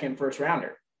a second first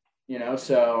rounder,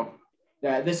 so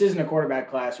this isn't a quarterback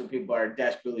class where people are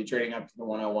desperately trading up to the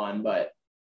 101, but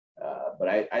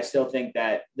I still think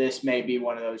that this may be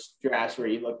one of those drafts where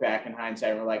you look back in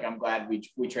hindsight and we're like, I'm glad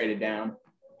we traded down.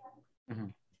 Mm-hmm.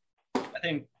 I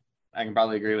think I can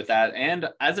probably agree with that. And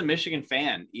as a Michigan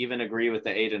fan, even agree with the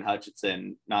Aiden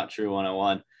Hutchinson, not true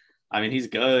 101. I mean, he's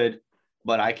good,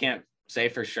 but I can't say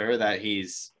for sure that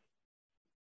he's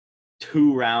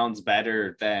 2 rounds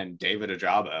better than David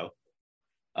Ojabo,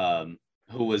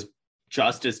 who was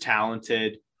just as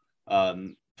talented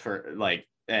and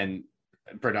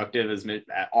productive as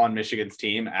on Michigan's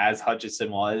team as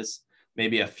Hutchinson was.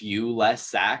 Maybe a few less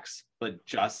sacks, but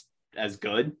just as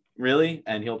good, really.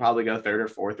 And he'll probably go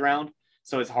 3rd or 4th round.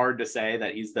 So it's hard to say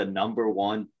that he's the number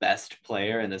one best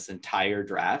player in this entire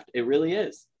draft. It really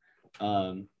is.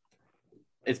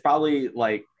 It's probably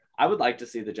like, I would like to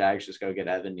see the Jags just go get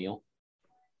Evan Neal.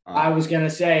 I was going to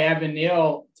say Evan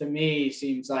Neal to me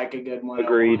seems like a good one.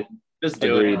 Agreed. Just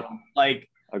do Agreed. it. Like,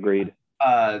 agreed.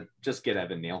 Just get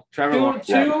Evan Neal. Trevor Lawrence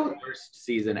had the worst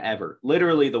season ever.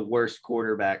 Literally the worst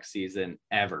quarterback season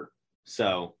ever.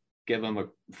 So give him a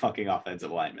fucking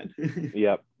offensive lineman.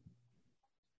 Yep.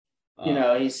 You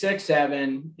know, he's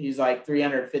 6'7", he's like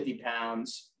 350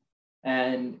 pounds.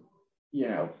 And, you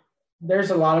know,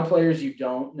 there's a lot of players you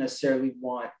don't necessarily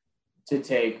want to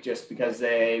take just because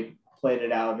they played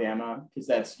at Alabama, because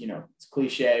that's, you know, it's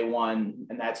cliche, one,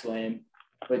 and that's lame.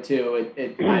 But two,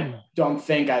 I don't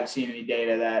think I've seen any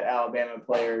data that Alabama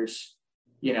players,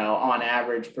 you know, on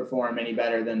average perform any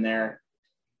better than their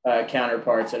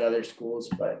counterparts at other schools.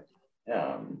 But,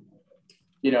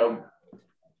 you know,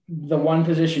 the one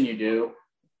position you do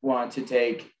want to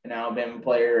take an Alabama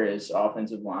player is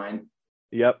offensive line.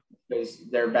 Yep. Because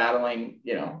they're battling,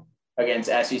 you know, against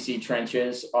SEC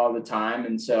trenches all the time.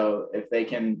 And so if they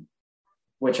can,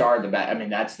 which are the best, I mean,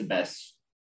 that's the best,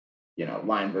 you know,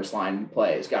 line versus line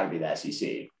play has got to be the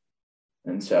SEC.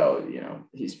 And so, you know,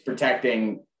 he's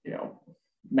protecting, you know,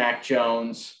 Mac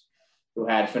Jones, who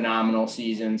had phenomenal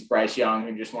seasons, Bryce Young,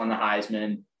 who just won the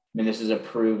Heisman. I mean, this is a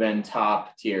proven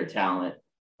top tier talent.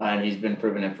 And he's been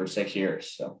proving it for 6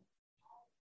 years. So,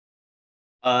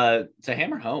 to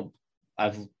hammer home,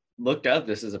 I've looked up.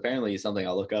 This is apparently something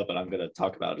I'll look up, and I'm going to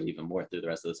talk about it even more through the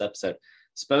rest of this episode.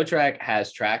 Spotrac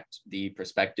has tracked the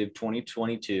prospective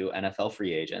 2022 NFL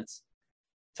free agents.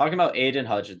 Talking about Aiden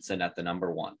Hutchinson at the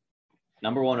number one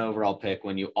overall pick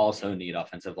when you also need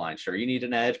offensive line. Sure, you need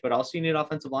an edge, but also you need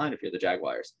offensive line if you're the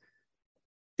Jaguars.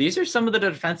 These are some of the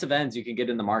defensive ends you can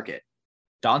get in the market.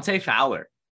 Dante Fowler,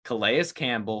 Calais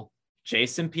Campbell,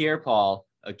 Jason Pierre-Paul,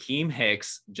 Akeem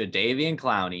Hicks, Jadeveon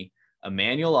Clowney,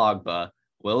 Emmanuel Ogba,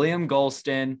 William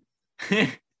Golston,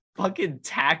 fucking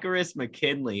Takaris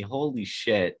McKinley. Holy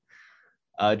shit.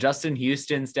 Justin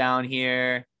Houston's down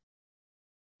here.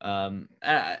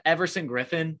 Everson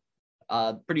Griffin,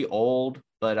 pretty old,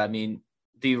 but I mean,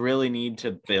 do you really need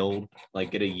to build,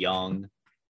 like, get a young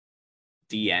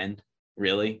D end?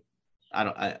 Really? I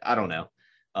don't know.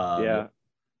 Yeah.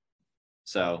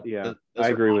 So yeah, I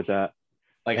agree with that.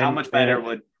 Like, how much better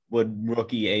would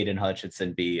rookie Aiden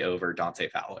Hutchinson be over Dante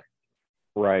Fowler?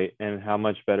 Right, and how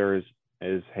much better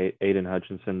is Aiden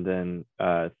Hutchinson than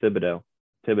Thibodeau?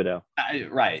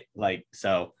 Right, like,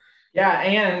 so. Yeah,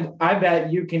 and I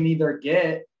bet you can either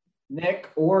get Nick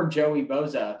or Joey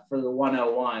Bosa for the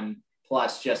 101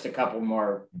 plus just a couple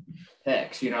more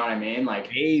picks. You know what I mean? Like,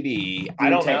 maybe. I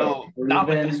don't know. Not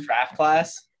with this draft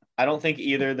class. I don't think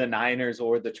either the Niners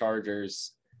or the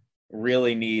Chargers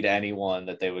really need anyone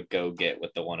that they would go get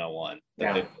with the 101.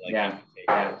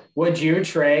 Yeah. Would you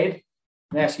trade?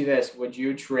 Let me ask you this. Would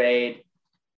you trade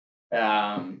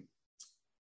Evan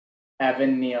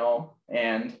Neal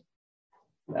and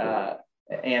a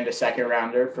second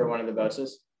rounder for one of the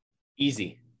Bosas?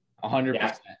 Easy. 100%.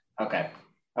 Yeah. Okay.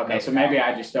 So maybe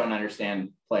I just don't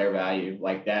understand player value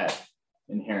like that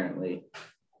inherently.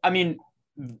 I mean,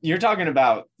 you're talking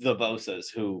about the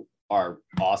Bosas who are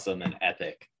awesome and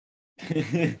epic.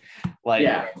 Like,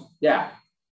 yeah.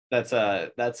 That's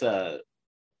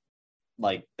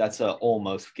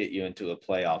almost get you into a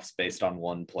playoffs based on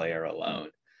one player alone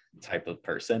type of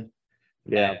person.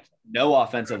 Yeah. And no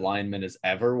offensive lineman is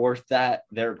ever worth that.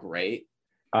 They're great.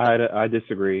 I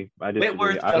disagree.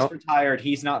 Whitworth just retired.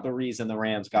 He's not the reason the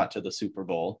Rams got to the Super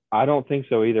Bowl. I don't think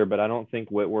so either, but I don't think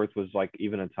Whitworth was like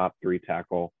even a top 3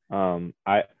 tackle.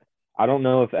 I don't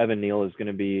know if Evan Neal is going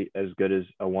to be as good as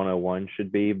a 101 should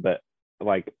be, but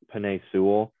like Penei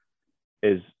Sewell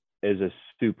is a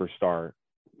superstar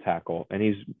tackle, and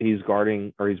he's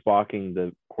guarding or he's blocking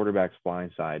the quarterback's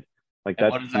blind side. Like,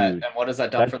 that's huge. And what has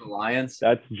that done for the Lions?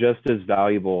 That's just as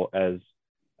valuable as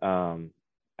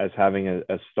having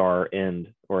a star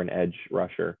end or an edge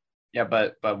rusher. Yeah,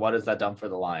 but what has that done for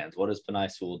the Lions? What has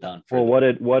Penei Sewell done for?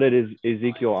 Well, what did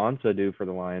Ezekiel Ansah do for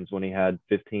the Lions when he had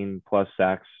 15 plus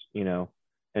sacks, you know,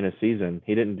 in a season?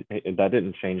 That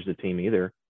didn't change the team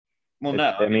either. Well,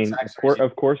 no. I mean,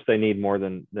 of course they need more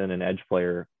than an edge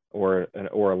player or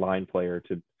a line player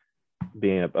to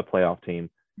be a playoff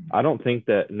team. I don't think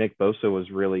that Nick Bosa was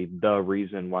really the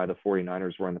reason why the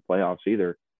 49ers were in the playoffs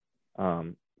either.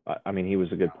 I mean, he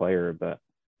was a good player, but.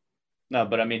 No,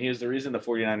 but I mean, he was the reason the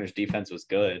 49ers defense was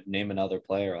good. Name another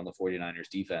player on the 49ers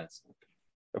defense.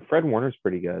 Fred Warner's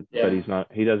pretty good, but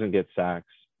he doesn't get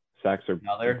sacks. Sacks are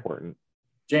important.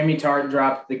 Jamie Tart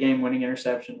dropped the game-winning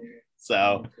interception.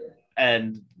 So,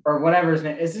 and or whatever his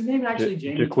name is. His name actually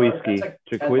Jamie Tart? That's like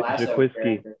Ted Lasso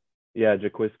character. Yeah,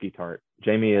 Jaquiski Tart.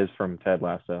 Jamie is from Ted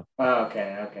Lasso. Oh,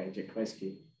 okay,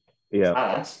 Jaquiski.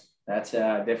 Yeah, that's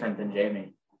different than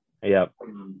Jamie. Yep.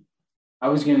 I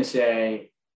was gonna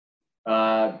say,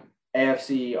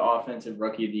 AFC Offensive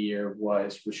Rookie of the Year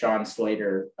was Rashawn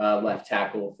Slater, left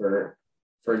tackle for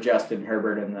Justin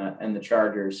Herbert and the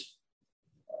Chargers.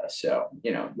 So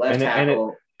left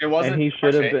tackle. It wasn't. And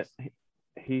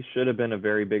he should have been a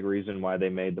very big reason why they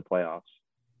made the playoffs.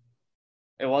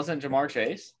 It wasn't Jamar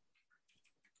Chase.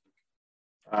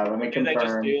 Let me confirm. They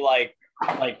just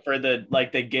do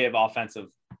they give offensive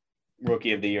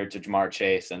rookie of the year to Jamar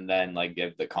Chase and then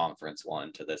give the conference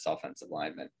one to this offensive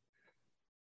lineman.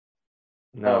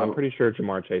 No, I'm pretty sure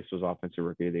Jamar Chase was offensive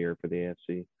rookie of the year for the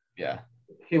AFC. Yeah,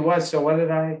 he was. So what did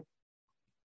I?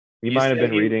 You might have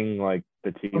been reading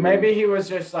the team. Or maybe he was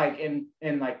just in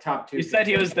top 2. You said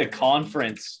he was the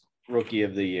conference rookie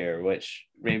of the year, which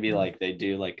maybe they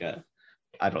do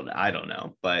I don't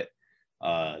know, but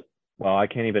well, I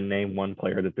can't even name one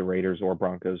player that the Raiders or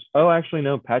Broncos. Oh, actually,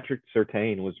 no. Patrick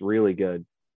Surtain was really good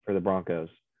for the Broncos.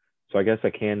 So I guess I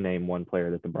can name one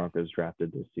player that the Broncos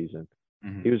drafted this season.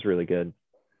 Mm-hmm. He was really good,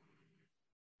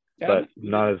 but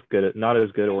not as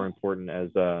good or important as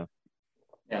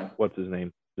what's his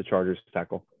name? The Chargers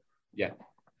tackle. Yeah,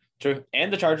 true.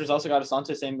 And the Chargers also got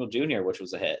Asante Samuel Jr., which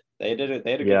was a hit. They did it.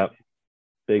 They had a good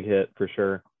big hit for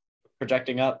sure.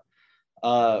 Projecting up.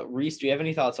 Reese, do you have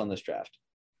any thoughts on this draft?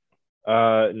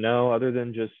 No, other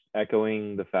than just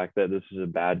echoing the fact that this is a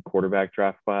bad quarterback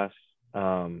draft class.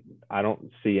 I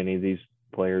don't see any of these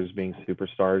players being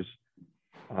superstars.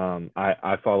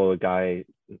 I follow a guy.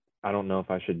 I don't know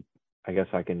if I guess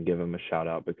I can give him a shout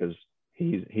out because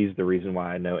he's the reason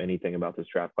why I know anything about this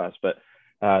draft class. But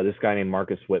this guy named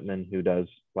Marcus Whitman, who does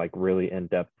really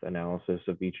in-depth analysis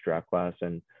of each draft class.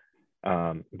 And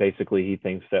basically he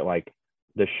thinks that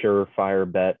the surefire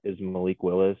bet is Malik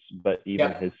Willis, but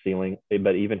even his ceiling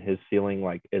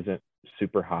isn't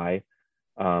super high.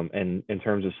 And in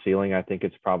terms of ceiling, I think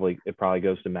it probably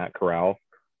goes to Matt Corral.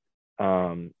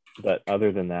 But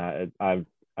other than that,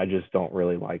 I just don't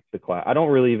really like the class. I don't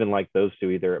really even like those two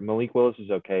either. Malik Willis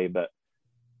is okay,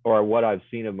 or what I've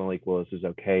seen of Malik Willis is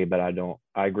okay, but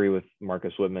I agree with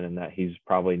Marcus Whitman in that he's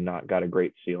probably not got a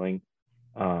great ceiling.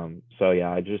 So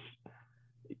yeah,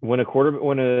 when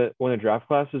a draft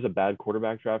class is a bad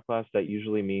quarterback draft class, that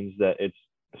usually means that it's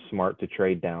smart to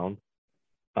trade down.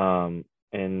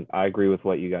 And I agree with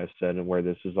what you guys said, and where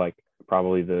this is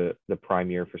probably the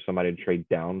prime year for somebody to trade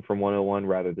down from 101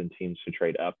 rather than teams to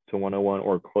trade up to 101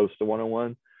 or close to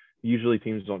 101. Usually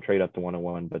teams don't trade up to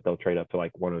 101, but they'll trade up to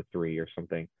 103 or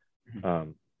something.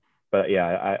 But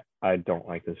yeah, I don't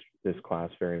like this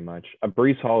class very much.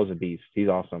 Breece Hall is a beast. He's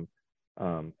awesome.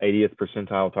 80th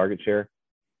percentile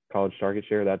college target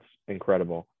share. That's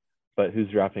incredible. But who's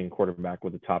drafting a quarterback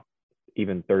with a top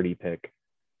even 30 pick?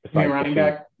 Running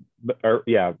back?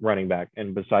 Running back.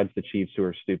 And besides the Chiefs, who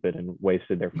are stupid and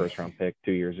wasted their first round pick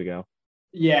 2 years ago.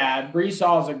 Yeah, Breece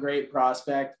Hall is a great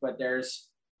prospect, but there's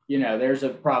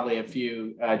probably a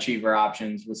few cheaper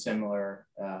options with similar,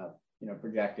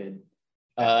 projected.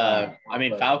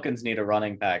 Falcons need a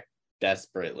running back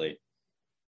desperately.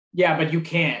 Yeah, but you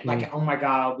can't. Oh my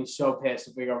God, I'll be so pissed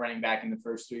if we go running back in the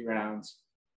first 3 rounds.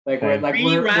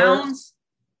 Three rounds?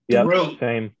 Yeah,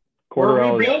 same.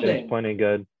 Cordarrelle is plenty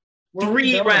good.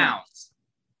 3 rounds.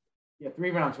 Yeah,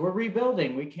 3 rounds. We're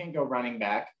rebuilding. We can't go running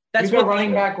back. That's what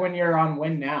running back when you're on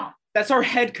win now. That's our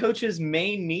head coach's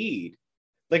main need.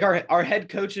 Our head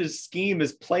coach's scheme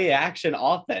is play action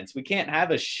offense. We can't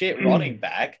have a shit running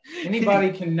back.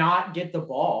 Anybody cannot get the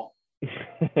ball.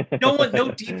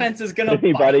 No defense is gonna.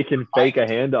 Anybody can fake a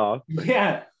handoff.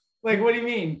 Yeah, what do you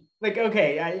mean?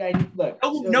 Okay, I look.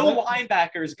 No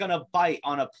linebacker is gonna bite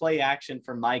on a play action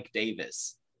for Mike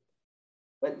Davis.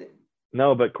 But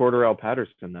Cordarrelle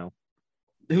Patterson though,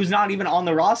 who's not even on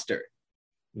the roster.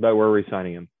 But we're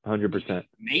re-signing him 100%.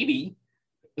 Maybe.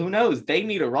 Who knows? They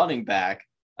need a running back.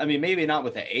 I mean, maybe not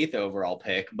with the 8th overall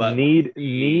pick, but need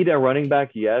a running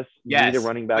back. Yes. Need a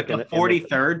running back. With the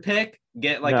 43rd pick,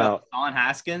 get a Don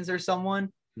Haskins or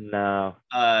someone. No.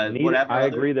 Whatever. I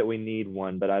agree that we need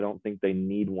one, but I don't think they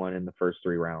need one in the first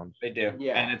 3 rounds. They do.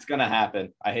 Yeah. And it's gonna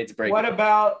happen. I hate to break it. What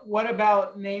about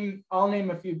I'll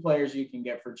name a few players you can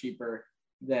get for cheaper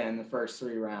than the first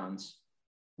 3 rounds.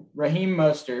 Raheem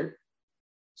Mostert,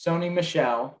 Sony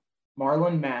Michel,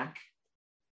 Marlon Mack.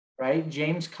 Right,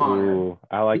 James Conner. Ooh,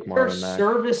 I like Marlon Mack.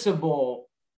 Serviceable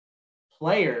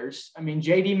players. I mean,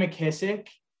 J.D. McKissick.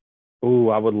 Ooh,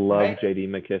 I would love J.D.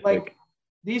 McKissick.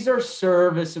 these are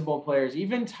serviceable players.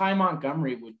 Even Ty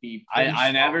Montgomery would be.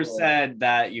 I never solid. said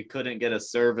that you couldn't get a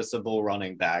serviceable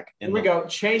running back. Here we go.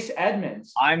 Chase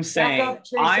Edmonds. I'm saying,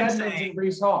 And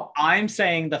Breece Hall. I'm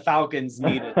saying the Falcons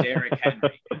need a Derrick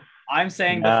Henry. I'm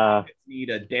saying the Falcons need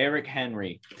a Derrick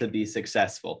Henry to be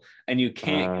successful, and you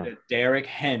can't get a Derrick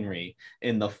Henry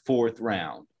in the 4th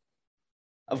round.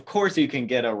 Of course, you can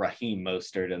get a Raheem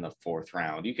Mostert in the 4th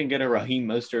round. You can get a Raheem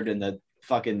Mostert in the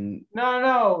fucking.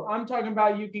 No. I'm talking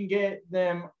about you can get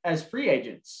them as free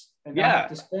agents and not have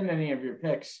to spend any of your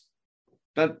picks.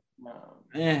 But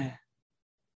maybe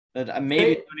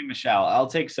Sony Michel. I'll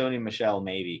take Sony Michel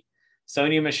maybe.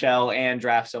 Sony Michel and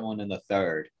draft someone in the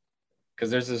 3rd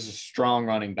because there's this strong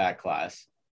running back class.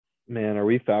 Man, are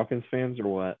we Falcons fans or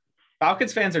what?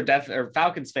 Falcons fans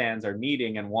are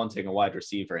needing and wanting a wide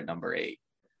receiver at number 8.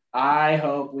 I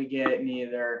hope we get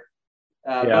neither.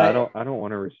 I don't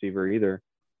want a receiver either.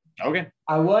 Okay.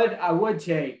 I would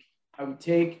take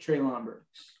Treylon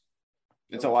Burks.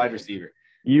 It's a wide receiver.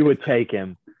 You would take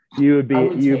him. You'd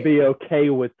be okay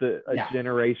with a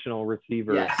generational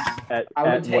receiver at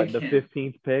what, the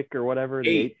 15th pick or whatever,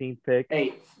 the 18th pick?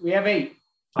 8th. We have 8.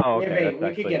 Oh,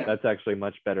 okay. That's actually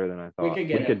much better than I thought.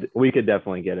 We could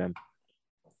definitely get him.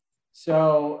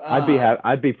 So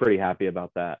I'd be pretty happy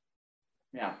about that.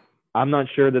 Yeah. I'm not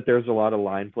sure that there's a lot of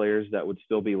line players that would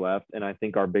still be left, and I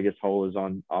think our biggest hole is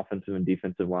on offensive and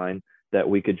defensive line that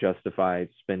we could justify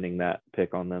spending that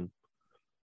pick on them.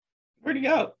 Where'd he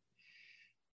go?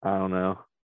 I don't know.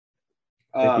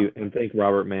 I think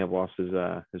Robert may have lost his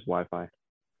Wi-Fi.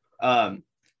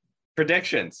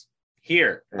 Predictions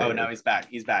here. Oh, no, he's back.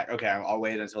 Okay, I'll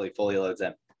wait until he fully loads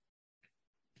in.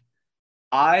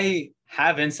 I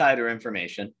have insider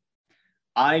information.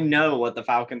 I know what the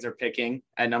Falcons are picking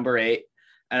at number 8,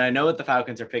 and I know what the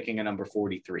Falcons are picking at number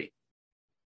 43.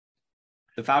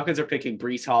 The Falcons are picking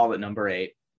Breece Hall at number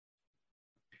 8,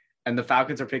 and the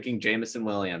Falcons are picking Jameson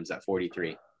Williams at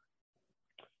 43.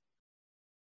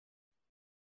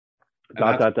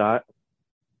 Dot.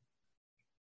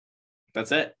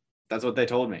 That's it. That's what they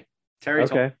told me. Terry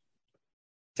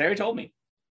told me.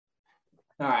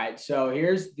 All right, so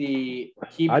here's the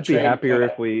keep. I'd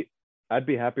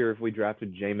be happier if we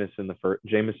drafted Jameson in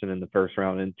the 1st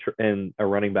round and a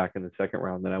running back in the 2nd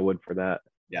round than I would for that.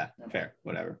 Yeah, fair.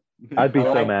 Whatever. I'd be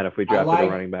so mad if we drafted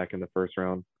a running back in the 1st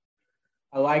round.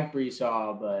 I like Breece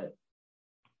Hall, but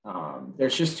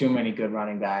there's just too many good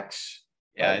running backs.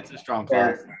 Yeah, it's a strong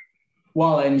class.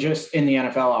 Well, and just in the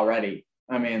NFL already.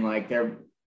 I mean, like they're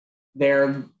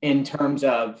in terms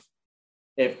of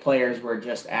if players were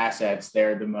just assets,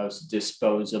 they're the most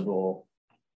disposable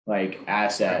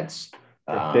assets.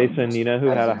 Jason, you know who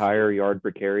had a higher yard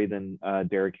per carry than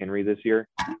Derrick Henry this year?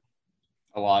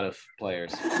 A lot of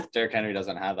players. Derrick Henry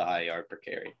doesn't have a high yard per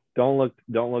carry. Don't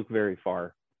look very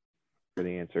far for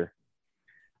the answer.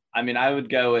 I mean, I would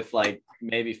go with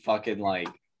maybe fucking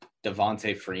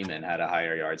Devontae Freeman had a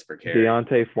higher yards per carry.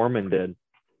 Deontay Foreman did.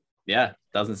 Yeah,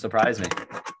 doesn't surprise me.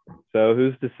 So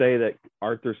who's to say that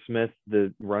Arthur Smith,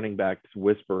 the running backs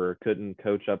whisperer, couldn't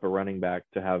coach up a running back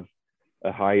to have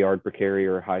a high yard per carry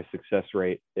or a high success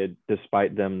rate,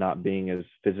 despite them not being as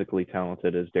physically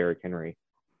talented as Derrick Henry?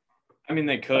 I mean,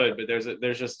 they could, but there's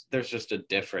just a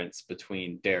difference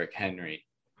between Derrick Henry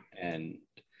and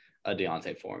a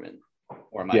Deontay Foreman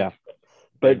or Mike. Yeah.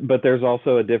 But there's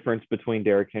also a difference between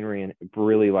Derrick Henry and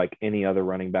really any other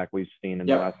running back we've seen in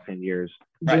the last 10 years.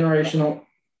 Generational. Right.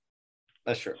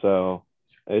 That's true. So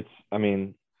it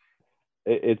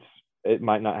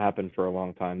might not happen for a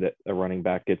long time that a running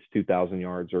back gets 2,000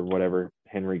 yards or whatever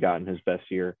Henry got in his best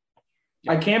year.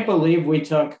 I can't believe we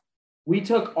took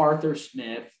Arthur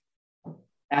Smith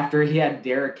after he had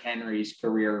Derrick Henry's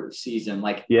career season.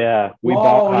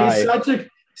 He's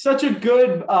such a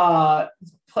good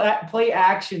play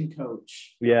action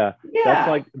coach. Yeah.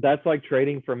 That's like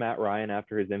trading for Matt Ryan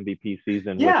after his MVP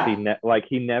season. Yeah.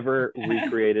 He never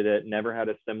recreated it, never had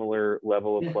a similar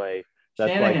level of play.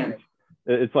 That's Shanahan.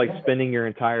 It's like spending your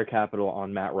entire capital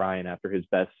on Matt Ryan after his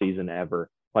best season ever.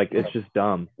 It's just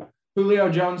dumb. Julio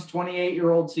Jones,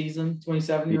 28-year-old season,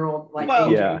 27-year-old,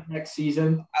 next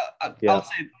season.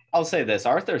 I'll say this: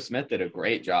 Arthur Smith did a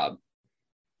great job.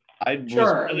 I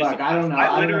don't know. I don't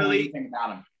know anything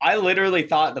about him. I literally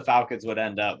thought the Falcons would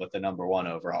end up with the number 1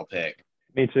 overall pick.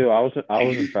 Me too. I was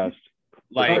impressed.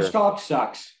 Coach talk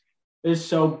sucks. It's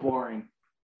so boring.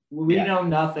 We know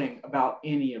nothing about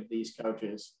any of these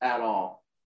coaches at all,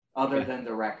 other than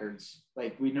the records.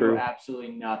 We know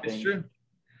absolutely nothing.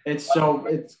 It's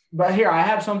true. But here, I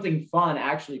have something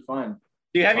actually fun.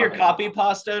 Do you have your copy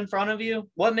pasta in front of you?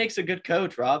 What makes a good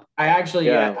coach, Rob? I actually,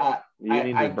 You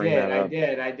need to bring that up.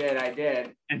 I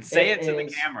did. And say it to the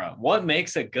camera. What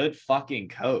makes a good fucking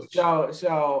coach?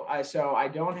 So I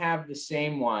don't have the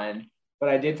same one, but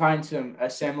I did find a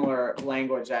similar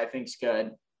language that I think is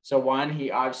good. So one,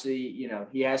 he obviously,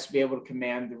 he has to be able to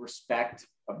command the respect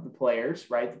of the players,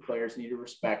 right? The players need to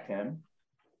respect him.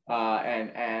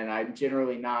 And I'm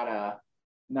generally not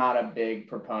a big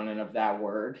proponent of that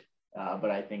word, but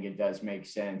I think it does make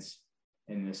sense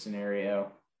in this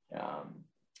scenario.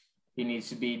 He needs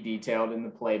to be detailed in the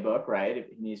playbook, right? If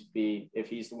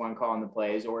he's the one calling the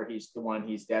plays, or he's the one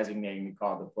he's designating to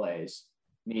call the plays,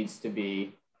 needs to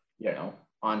be,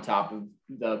 on top of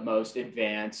the most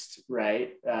advanced,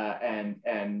 right?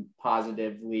 And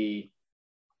positively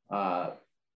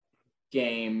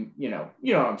game, you know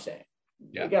what I'm saying?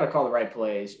 Yeah. You got to call the right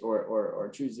plays or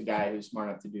choose the guy who's smart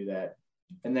enough to do that.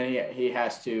 And then he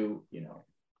has to,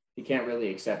 he can't really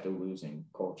accept a losing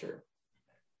culture.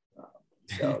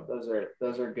 So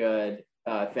those are good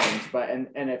things. But and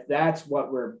if that's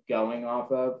what we're going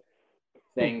off of,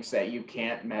 things that you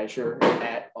can't measure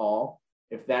at all,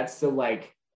 if that's the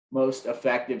most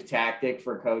effective tactic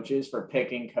for coaches, for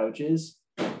picking coaches,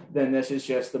 then this is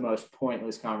just the most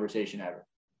pointless conversation ever.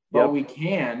 But we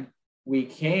can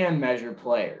measure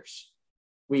players.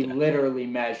 We literally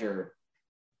measure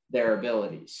their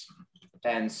abilities.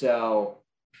 And so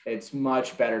it's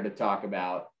much better to talk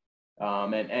about.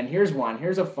 And here's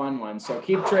a fun one. So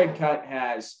Keep Trade Cut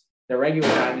has their regular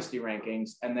dynasty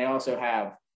rankings, and they also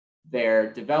have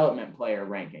their development player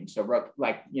rankings. So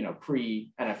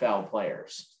pre-NFL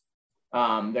players.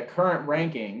 The current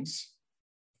rankings,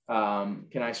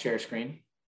 can I share screen?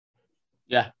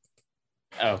 Yeah.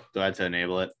 Oh, do I have to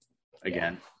enable it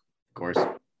again? Yeah. Of course.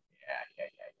 Yeah.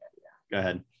 Go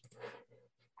ahead.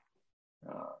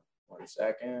 1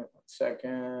 second.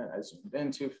 I zoomed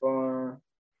in too far.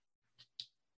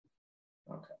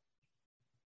 Okay.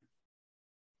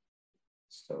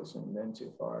 Still zoomed in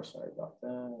too far. Sorry about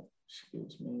that.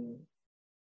 Excuse me.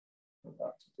 I'm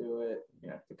about to do it. You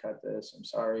have to cut this. I'm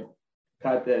sorry.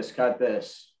 Cut this. Cut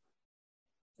this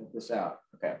out.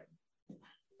 Okay.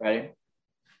 Ready?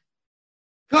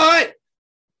 Cut!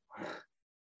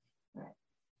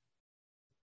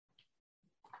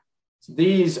 So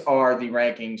these are the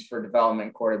rankings for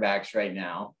development quarterbacks right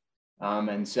now.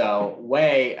 And so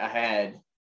way ahead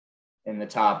in the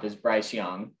top is Bryce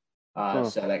Young.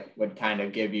 So that would kind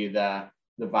of give you the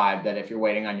vibe that if you're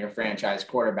waiting on your franchise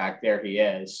quarterback, there he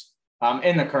is.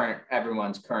 In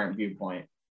everyone's current viewpoint.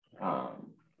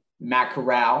 Matt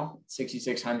Corral,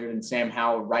 6,600, and Sam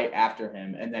Howell right after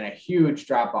him. And then a huge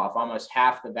drop off, almost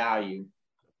half the value,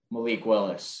 Malik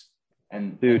Willis.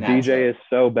 Dude, DJ is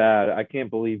so bad. I can't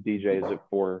believe DJ is at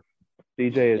 4.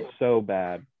 DJ is so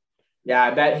bad. Yeah, I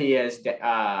bet he is.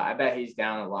 I bet he's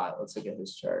down a lot. Let's look at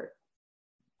his chart.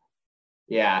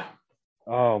 Yeah.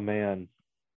 Oh, man.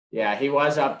 Yeah, he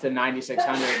was up to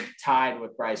 9,600, tied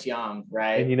with Bryce Young,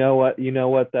 right? And you know what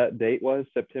that date was?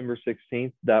 September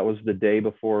 16th. That was the day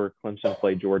before Clemson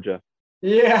played Georgia.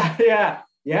 Yeah.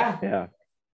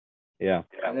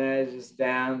 And then it's just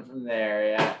down from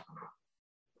there, yeah.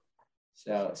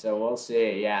 So we'll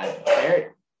see. Yeah, very,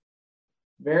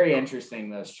 very interesting,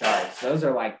 those charts. Those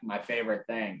are my favorite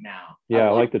thing now. Yeah,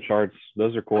 I like the charts.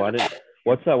 Those are cool.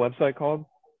 What's that website called?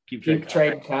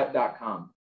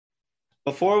 KeepTradeCut.com.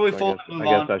 Before we fully move on,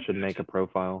 I guess I should make a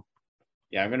profile.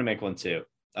 Yeah, I'm going to make one too.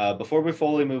 Before we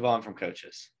fully move on from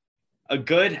coaches, a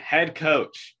good head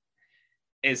coach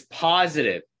is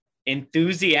positive,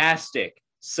 enthusiastic,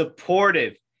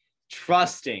 supportive,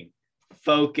 trusting,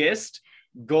 focused,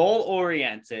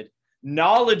 goal-oriented,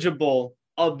 knowledgeable,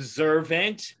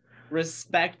 observant,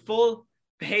 respectful,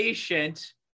 patient,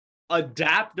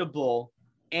 adaptable,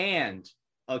 and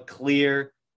a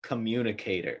clear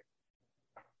communicator.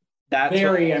 That's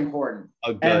very important.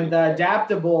 And the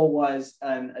adaptable was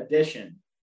an addition.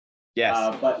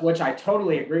 Yes. But which I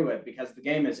totally agree with, because the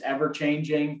game is ever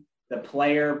changing. The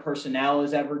player personnel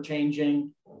is ever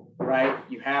changing, right?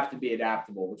 You have to be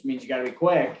adaptable, which means you got to be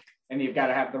quick, and you've got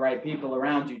to have the right people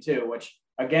around you too, which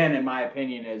again, in my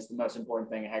opinion, is the most important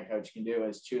thing a head coach can do,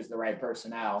 is choose the right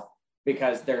personnel,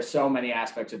 because there's so many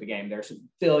aspects of the game. There's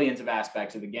billions of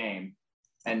aspects of the game.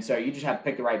 And so you just have to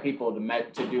pick the right people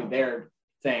to do their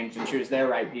things and choose their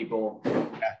right people.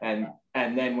 And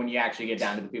then when you actually get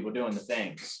down to the people doing the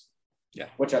things,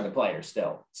 which are the players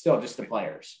still just the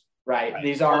players, right?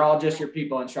 These are all just your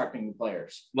people instructing the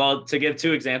players. Well, to give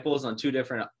 2 examples on 2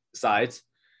 different sides,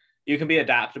 you can be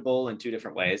adaptable in 2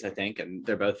 different ways, I think, and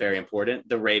they're both very important.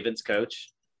 The Ravens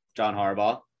coach, John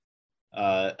Harbaugh,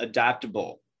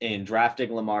 adaptable in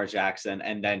drafting Lamar Jackson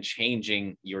and then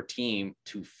changing your team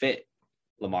to fit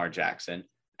Lamar Jackson.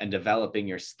 and developing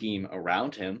your scheme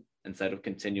around him instead of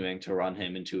continuing to run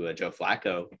him into a Joe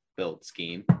Flacco built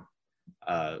scheme,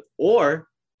 or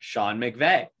Sean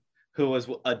McVay, who was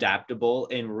adaptable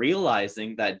in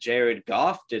realizing that Jared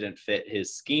Goff didn't fit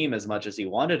his scheme as much as he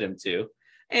wanted him to.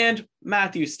 And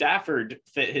Matthew Stafford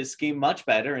fit his scheme much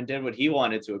better and did what he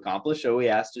wanted to accomplish. So he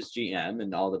asked his GM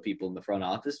and all the people in the front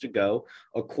office to go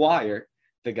acquire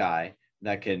the guy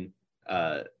that can,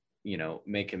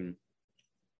 make him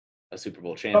a Super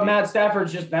Bowl champion. But Matt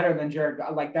Stafford's just better than Jared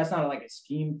Goff. Like, that's not like a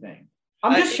scheme thing.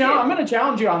 I'm going to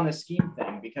challenge you on the scheme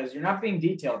thing because you're not being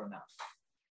detailed enough.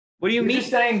 What do you mean? You're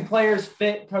just saying players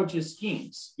fit coaches'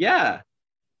 schemes. Yeah.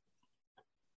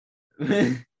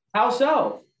 How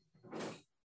so?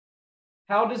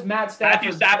 How does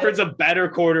Matthew Stafford's a better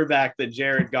quarterback than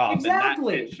Jared Goff.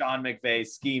 Exactly. And that fits Sean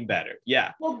McVay's scheme better.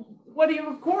 Yeah. Well, what do you,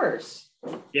 of course.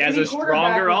 He has a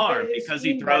stronger arm because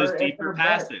he throws deeper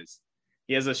passes.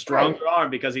 He has a stronger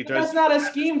arm because he throws. That's not a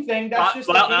scheme thing. That's just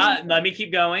let me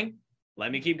keep going.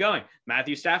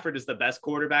 Matthew Stafford is the best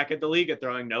quarterback in the league at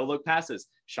throwing no-look passes.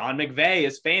 Sean McVay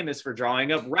is famous for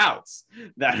drawing up routes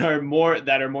that are more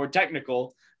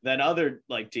technical than other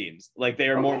teams. Like, they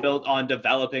are more built on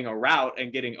developing a route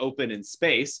and getting open in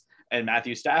space. And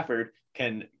Matthew Stafford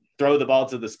can throw the ball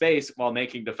to the space while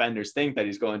making defenders think that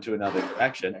he's going to another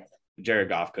direction. Jared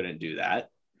Goff couldn't do that.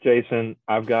 Jason,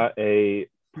 I've got a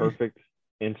perfect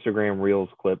Instagram Reels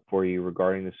clip for you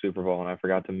regarding the Super Bowl, and I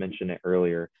forgot to mention it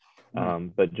earlier.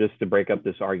 But just to break up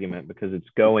this argument because it's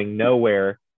going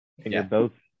nowhere and you're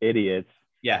both idiots.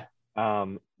 Yeah.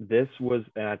 This was,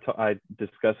 and I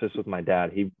discussed this with my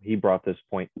dad. He brought this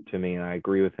point to me, and I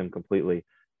agree with him completely.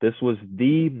 This was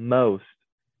the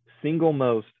single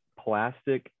most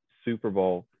plastic Super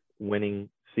Bowl winning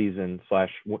season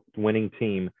 / winning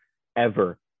team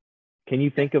ever. Can you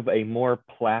think of a more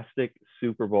plastic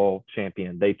Super Bowl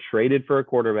champion? They traded for a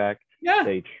quarterback. Yeah.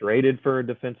 They traded for a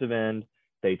defensive end.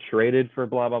 They traded for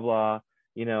blah, blah, blah.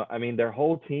 Their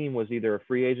whole team was either a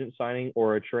free agent signing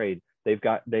or a trade. They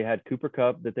had Cooper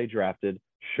Kupp that they drafted,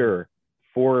 sure,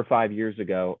 4 or 5 years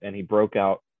ago, and he broke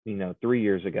out, 3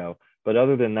 years ago. But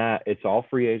other than that, it's all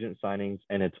free agent signings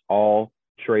and it's all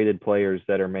traded players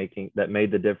that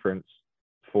made the difference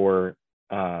for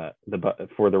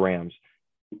the Rams.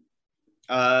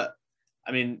 It's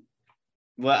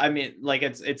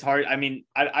hard.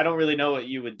 I don't really know what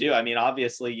you would do.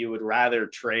 Obviously you would rather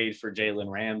trade for Jalen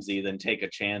Ramsey than take a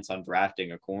chance on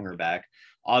drafting a cornerback.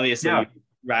 Obviously, you'd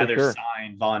rather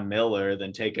sign Von Miller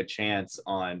than take a chance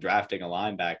on drafting a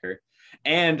linebacker.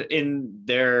 And in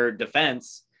their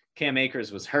defense, Cam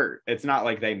Akers was hurt. It's not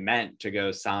like they meant to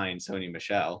go sign Sony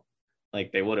Michel.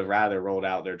 Like, they would have rather rolled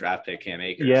out their draft pick Cam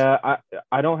Akers. Yeah,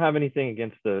 I don't have anything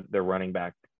against the running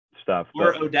back stuff,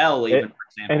 or Odell even, for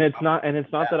example. And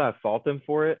it's not that I fault them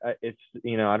for it. It's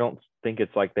I don't think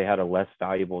it's like they had a less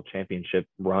valuable championship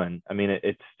run.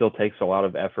 It still takes a lot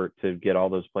of effort to get all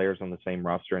those players on the same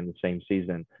roster in the same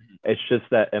season. It's just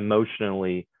that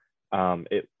emotionally,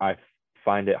 I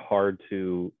find it hard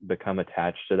to become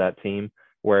attached to that team.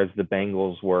 Whereas the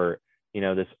Bengals were,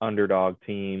 this underdog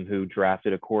team who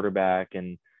drafted a quarterback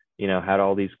and had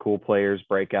all these cool players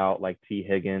break out like T.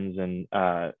 Higgins and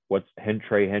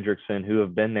Trey Hendrickson, who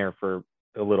have been there for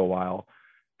a little while.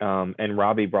 And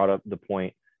Robbie brought up the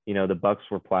point, the Bucks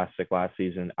were plastic last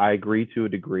season. I agree to a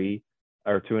degree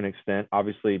or to an extent.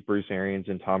 Obviously, Bruce Arians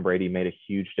and Tom Brady made a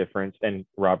huge difference, and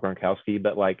Rob Gronkowski.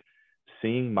 But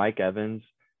seeing Mike Evans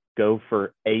go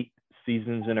for 8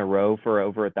 seasons in a row for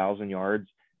over 1,000 yards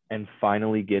and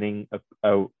finally getting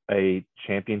a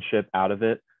championship out of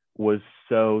it was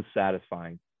so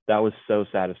satisfying. That was so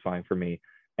satisfying for me.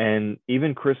 And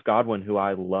even Chris Godwin, who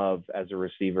I love as a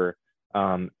receiver,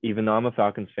 even though I'm a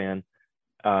Falcons fan,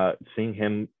 seeing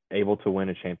him able to win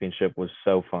a championship was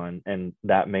so fun. And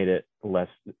that made it less,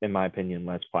 in my opinion,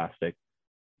 less plastic.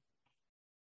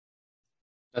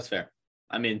 That's fair.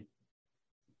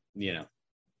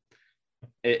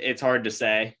 It's hard to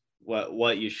say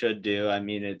what you should do.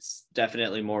 It's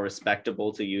definitely more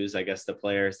respectable to use, I guess, the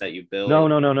players that you build. No. I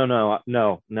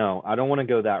don't want to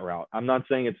go that route. I'm not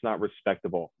saying it's not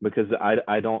respectable because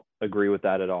I don't agree with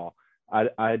that at all.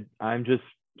 I'm just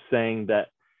saying that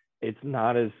it's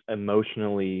not as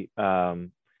emotionally,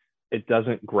 it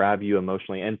doesn't grab you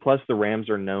emotionally. And plus the Rams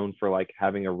are known for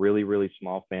having a really, really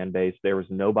small fan base. There was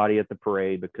nobody at the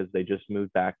parade because they just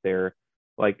moved back there.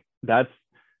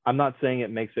 I'm not saying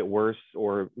it makes it worse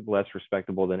or less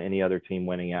respectable than any other team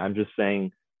winning it. I'm just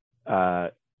saying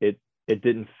it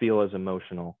didn't feel as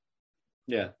emotional.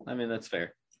 Yeah, that's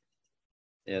fair.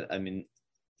 Yeah,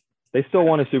 they still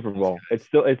won a Super Bowl. It's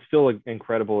still an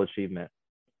incredible achievement.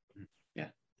 Yeah,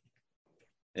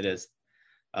 it is.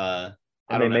 And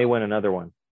they may win another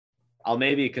one. I'll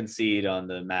maybe concede on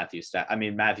the Matthew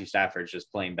Stafford's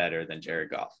just playing better than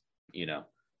Jared Goff,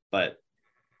 but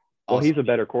also, he's a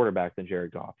better quarterback than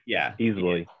Jared Goff. Yeah,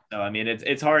 easily. So I mean,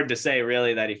 it's hard to say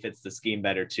really that he fits the scheme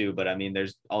better too, but I mean,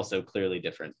 there's also clearly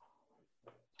different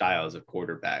styles of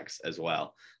quarterbacks as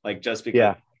well. Like just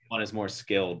because one is more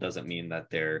skilled doesn't mean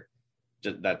that they're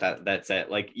just that's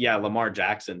it. Like, yeah, Lamar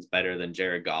Jackson's better than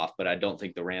Jared Goff, but I don't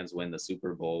think the Rams win the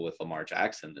Super Bowl with Lamar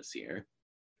Jackson this year.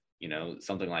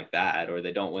 Something like that, or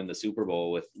they don't win the Super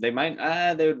Bowl with, they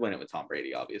would win it with Tom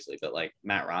Brady, obviously, but like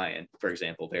Matt Ryan, for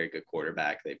example, very good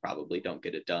quarterback. They probably don't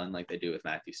get it done like they do with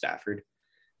Matthew Stafford.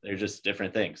 They're just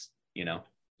different things, Yep.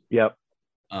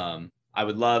 I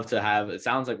would love to have, it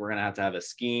sounds like we're going to have a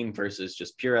scheme versus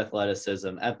just pure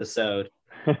athleticism episode.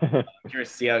 I'm curious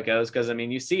to see how it goes. Cause I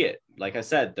mean, you see it, like I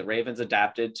said, the Ravens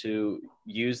adapted to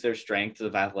use their strength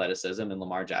of athleticism in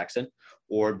Lamar Jackson,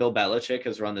 or Bill Belichick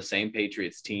has run the same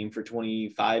Patriots team for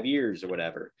 25 years or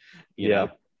whatever,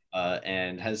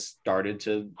 and has started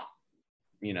to,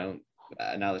 now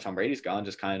that Tom Brady's gone,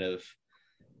 just kind of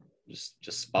just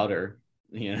sputter,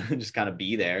 just kind of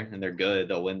be there, and they're good.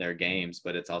 They'll win their games,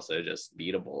 but it's also just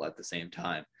beatable at the same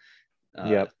time.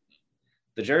 The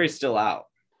jury's still out,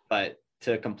 but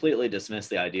to completely dismiss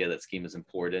the idea that scheme is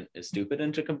important is stupid,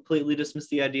 and to completely dismiss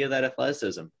the idea that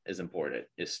athleticism is important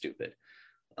is stupid.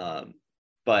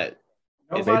 But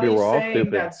maybe we're all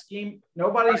stupid. That scheme.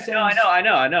 Nobody's saying. I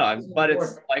know. But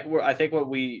it's like I think what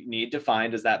we need to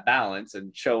find is that balance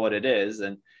and show what it is,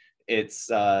 and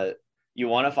it's you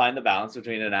want to find the balance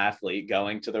between an athlete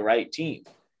going to the right team.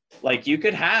 Like, you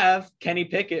could have Kenny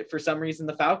Pickett, for some reason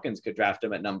the Falcons could draft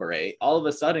him at number 8. All of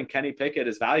a sudden, Kenny Pickett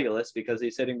is valueless because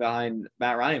he's sitting behind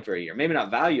Matt Ryan for a year. Maybe not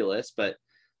valueless, but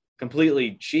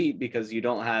completely cheap because you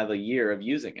don't have a year of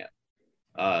using it.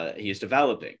 He's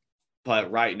developing.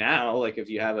 But right now, like if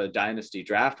you have a dynasty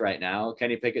draft right now,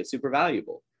 Kenny Pickett's super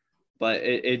valuable. But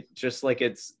it just like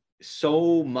it's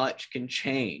so much can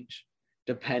change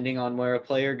depending on where a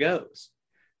player goes.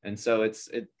 And so it's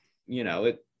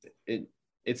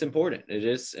important. It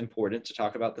is important to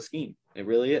talk about the scheme. It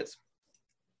really is.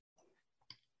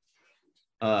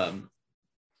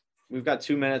 We've got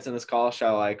 2 minutes in this call.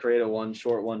 Shall I create one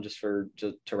short one just to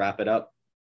wrap it up?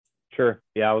 Sure.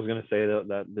 Yeah, I was going to say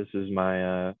that this is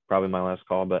my probably my last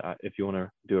call, but if you want to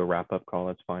do a wrap-up call,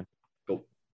 that's fine. Cool.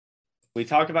 We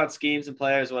talked about schemes and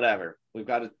players, whatever. We've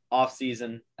got an off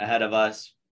season ahead of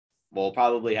us. We'll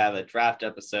probably have a draft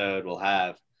episode. We'll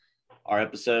have our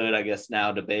episode, I guess,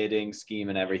 now debating scheme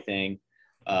and everything.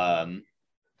 And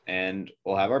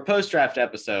we'll have our post-draft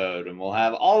episode, and we'll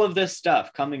have all of this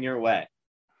stuff coming your way.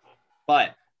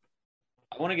 But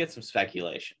I want to get some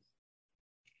speculation.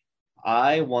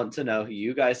 I want to know who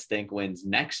you guys think wins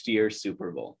next year's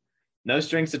Super Bowl. No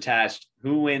strings attached.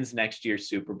 Who wins next year's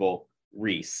Super Bowl?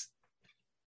 Reese.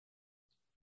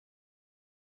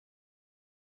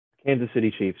 Kansas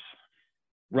City Chiefs.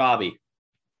 Robbie.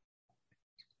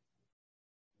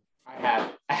 I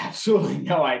have absolutely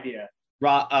no idea.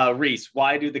 Reese,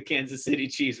 why do the Kansas City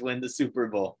Chiefs win the Super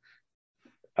Bowl?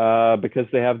 Because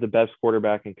they have the best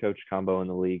quarterback and coach combo in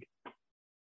the league.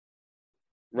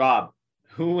 Rob,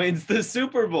 who wins the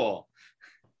Super Bowl?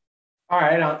 All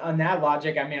right, on that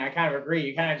logic, I mean, I kind of agree.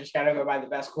 You kind of just got to go by the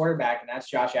best quarterback, and that's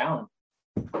Josh Allen.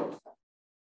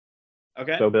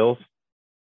 Okay. So Bills.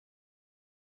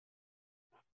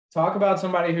 Talk about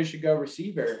somebody who should go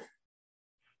receiver.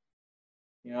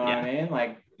 You know what I mean?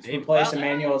 Like, replace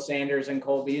Emmanuel Sanders and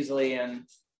Cole Beasley, and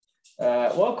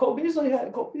Cole Beasley's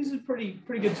pretty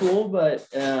good tool, but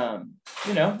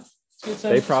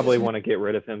they probably want to get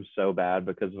rid of him so bad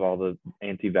because of all the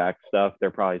anti-vax stuff.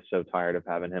 They're probably so tired of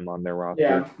having him on their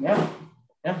roster. Yeah.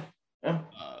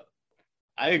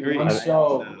 I agree.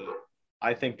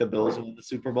 I think the Bills win the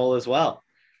Super Bowl as well.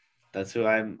 That's who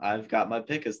I've got my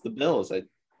pick as the Bills.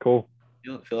 Cool.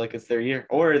 Feel like it's their year,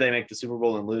 or they make the Super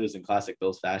Bowl and lose in classic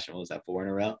Bills fashion. What was that, 4 in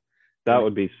a row? That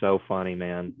would be so funny,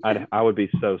 man. I would be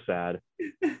so sad.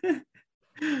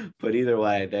 But either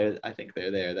way, I think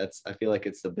they're there. I feel like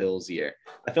it's the Bills' year.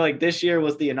 I feel like this year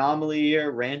was the anomaly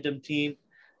year, random team.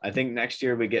 I think next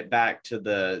year we get back to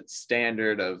the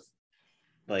standard of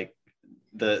like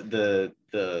the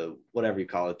whatever you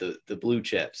call it, the blue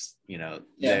chips. The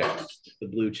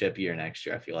blue chip year next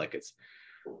year. I feel like it's.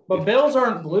 But Bills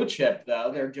aren't blue chip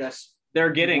though. They're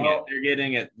getting it. They're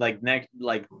getting it like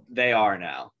they are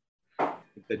now.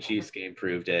 The Chiefs game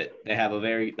proved it. They have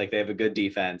they have a good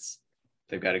defense.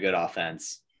 They've got a good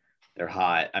offense. They're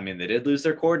hot. I mean, they did lose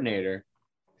their coordinator,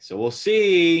 so we'll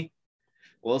see.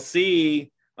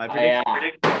 My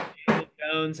prediction: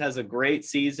 Jones has a great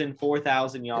season,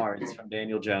 4,000 yards from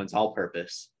Daniel Jones, all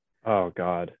purpose. Oh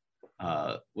God.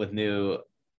 With new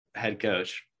head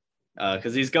coach,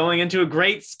 because he's going into a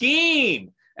great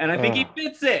scheme, and I think he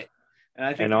fits it.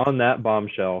 And on that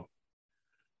bombshell.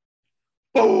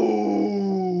 Boom!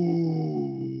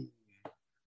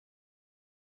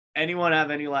 Anyone have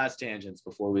any last tangents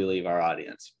before we leave our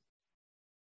audience?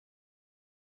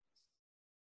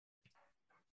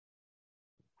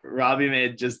 Robbie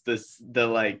made just the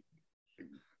like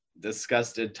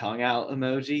disgusted tongue out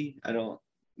emoji. I don't.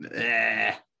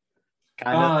 Yeah,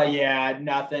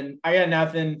 nothing. I got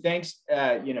nothing. Thanks.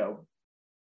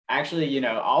 Actually,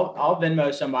 I'll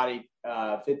Venmo somebody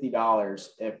 $50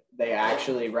 if they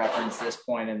actually reference this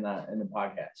point in the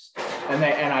podcast, and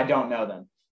I don't know them.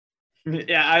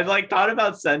 Yeah, I thought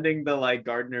about sending the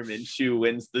Gardner Minshew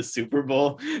wins the Super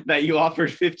Bowl that you offered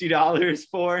 $50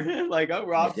 for. Like, oh,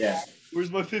 Rob,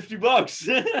 where's my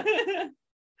 $50?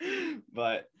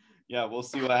 But yeah, we'll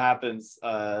see what happens.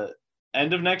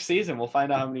 End of next season, we'll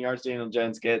find out how many yards Daniel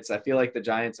Jones gets. I feel like the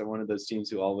Giants are one of those teams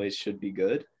who always should be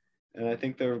good. And I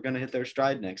think they're going to hit their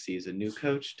stride next season. New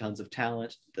coach, tons of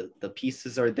talent. The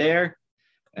pieces are there.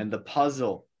 And the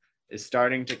puzzle is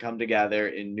starting to come together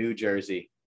in New Jersey.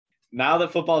 Now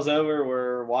that football's over,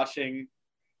 we're watching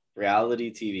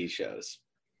reality TV shows.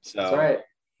 So that's right.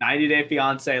 90 Day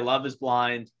Fiance, Love is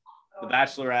Blind, The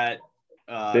Bachelorette.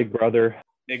 Big Brother.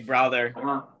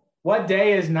 What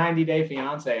day is 90 Day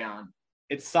Fiance on?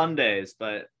 It's Sundays,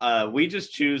 but we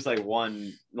just choose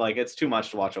one, it's too much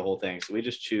to watch a whole thing. So we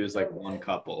just choose one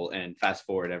couple and fast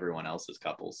forward everyone else's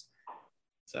couples.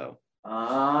 So.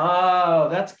 Oh,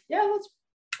 that's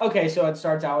okay. So it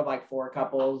starts out with 4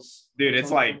 couples. Dude,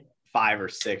 it's 5 or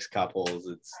 6 couples.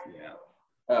 It's,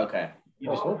 Okay.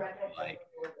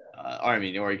 Or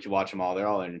you can watch them all. They're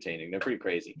all entertaining. They're pretty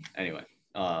crazy. Anyway,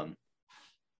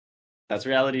 that's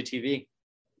reality TV.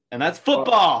 And that's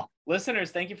football.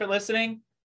 Listeners, thank you for listening.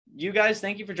 You guys,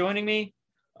 thank you for joining me.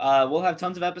 We'll have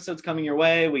tons of episodes coming your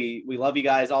way. We love you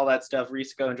guys, all that stuff.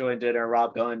 Reese, go enjoy dinner.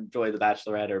 Rob, go enjoy The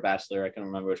Bachelorette or Bachelor. I can't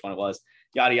remember which one it was.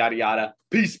 Yada, yada, yada.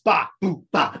 Peace. Ba, boo,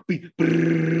 ba, bee,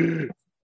 brrr.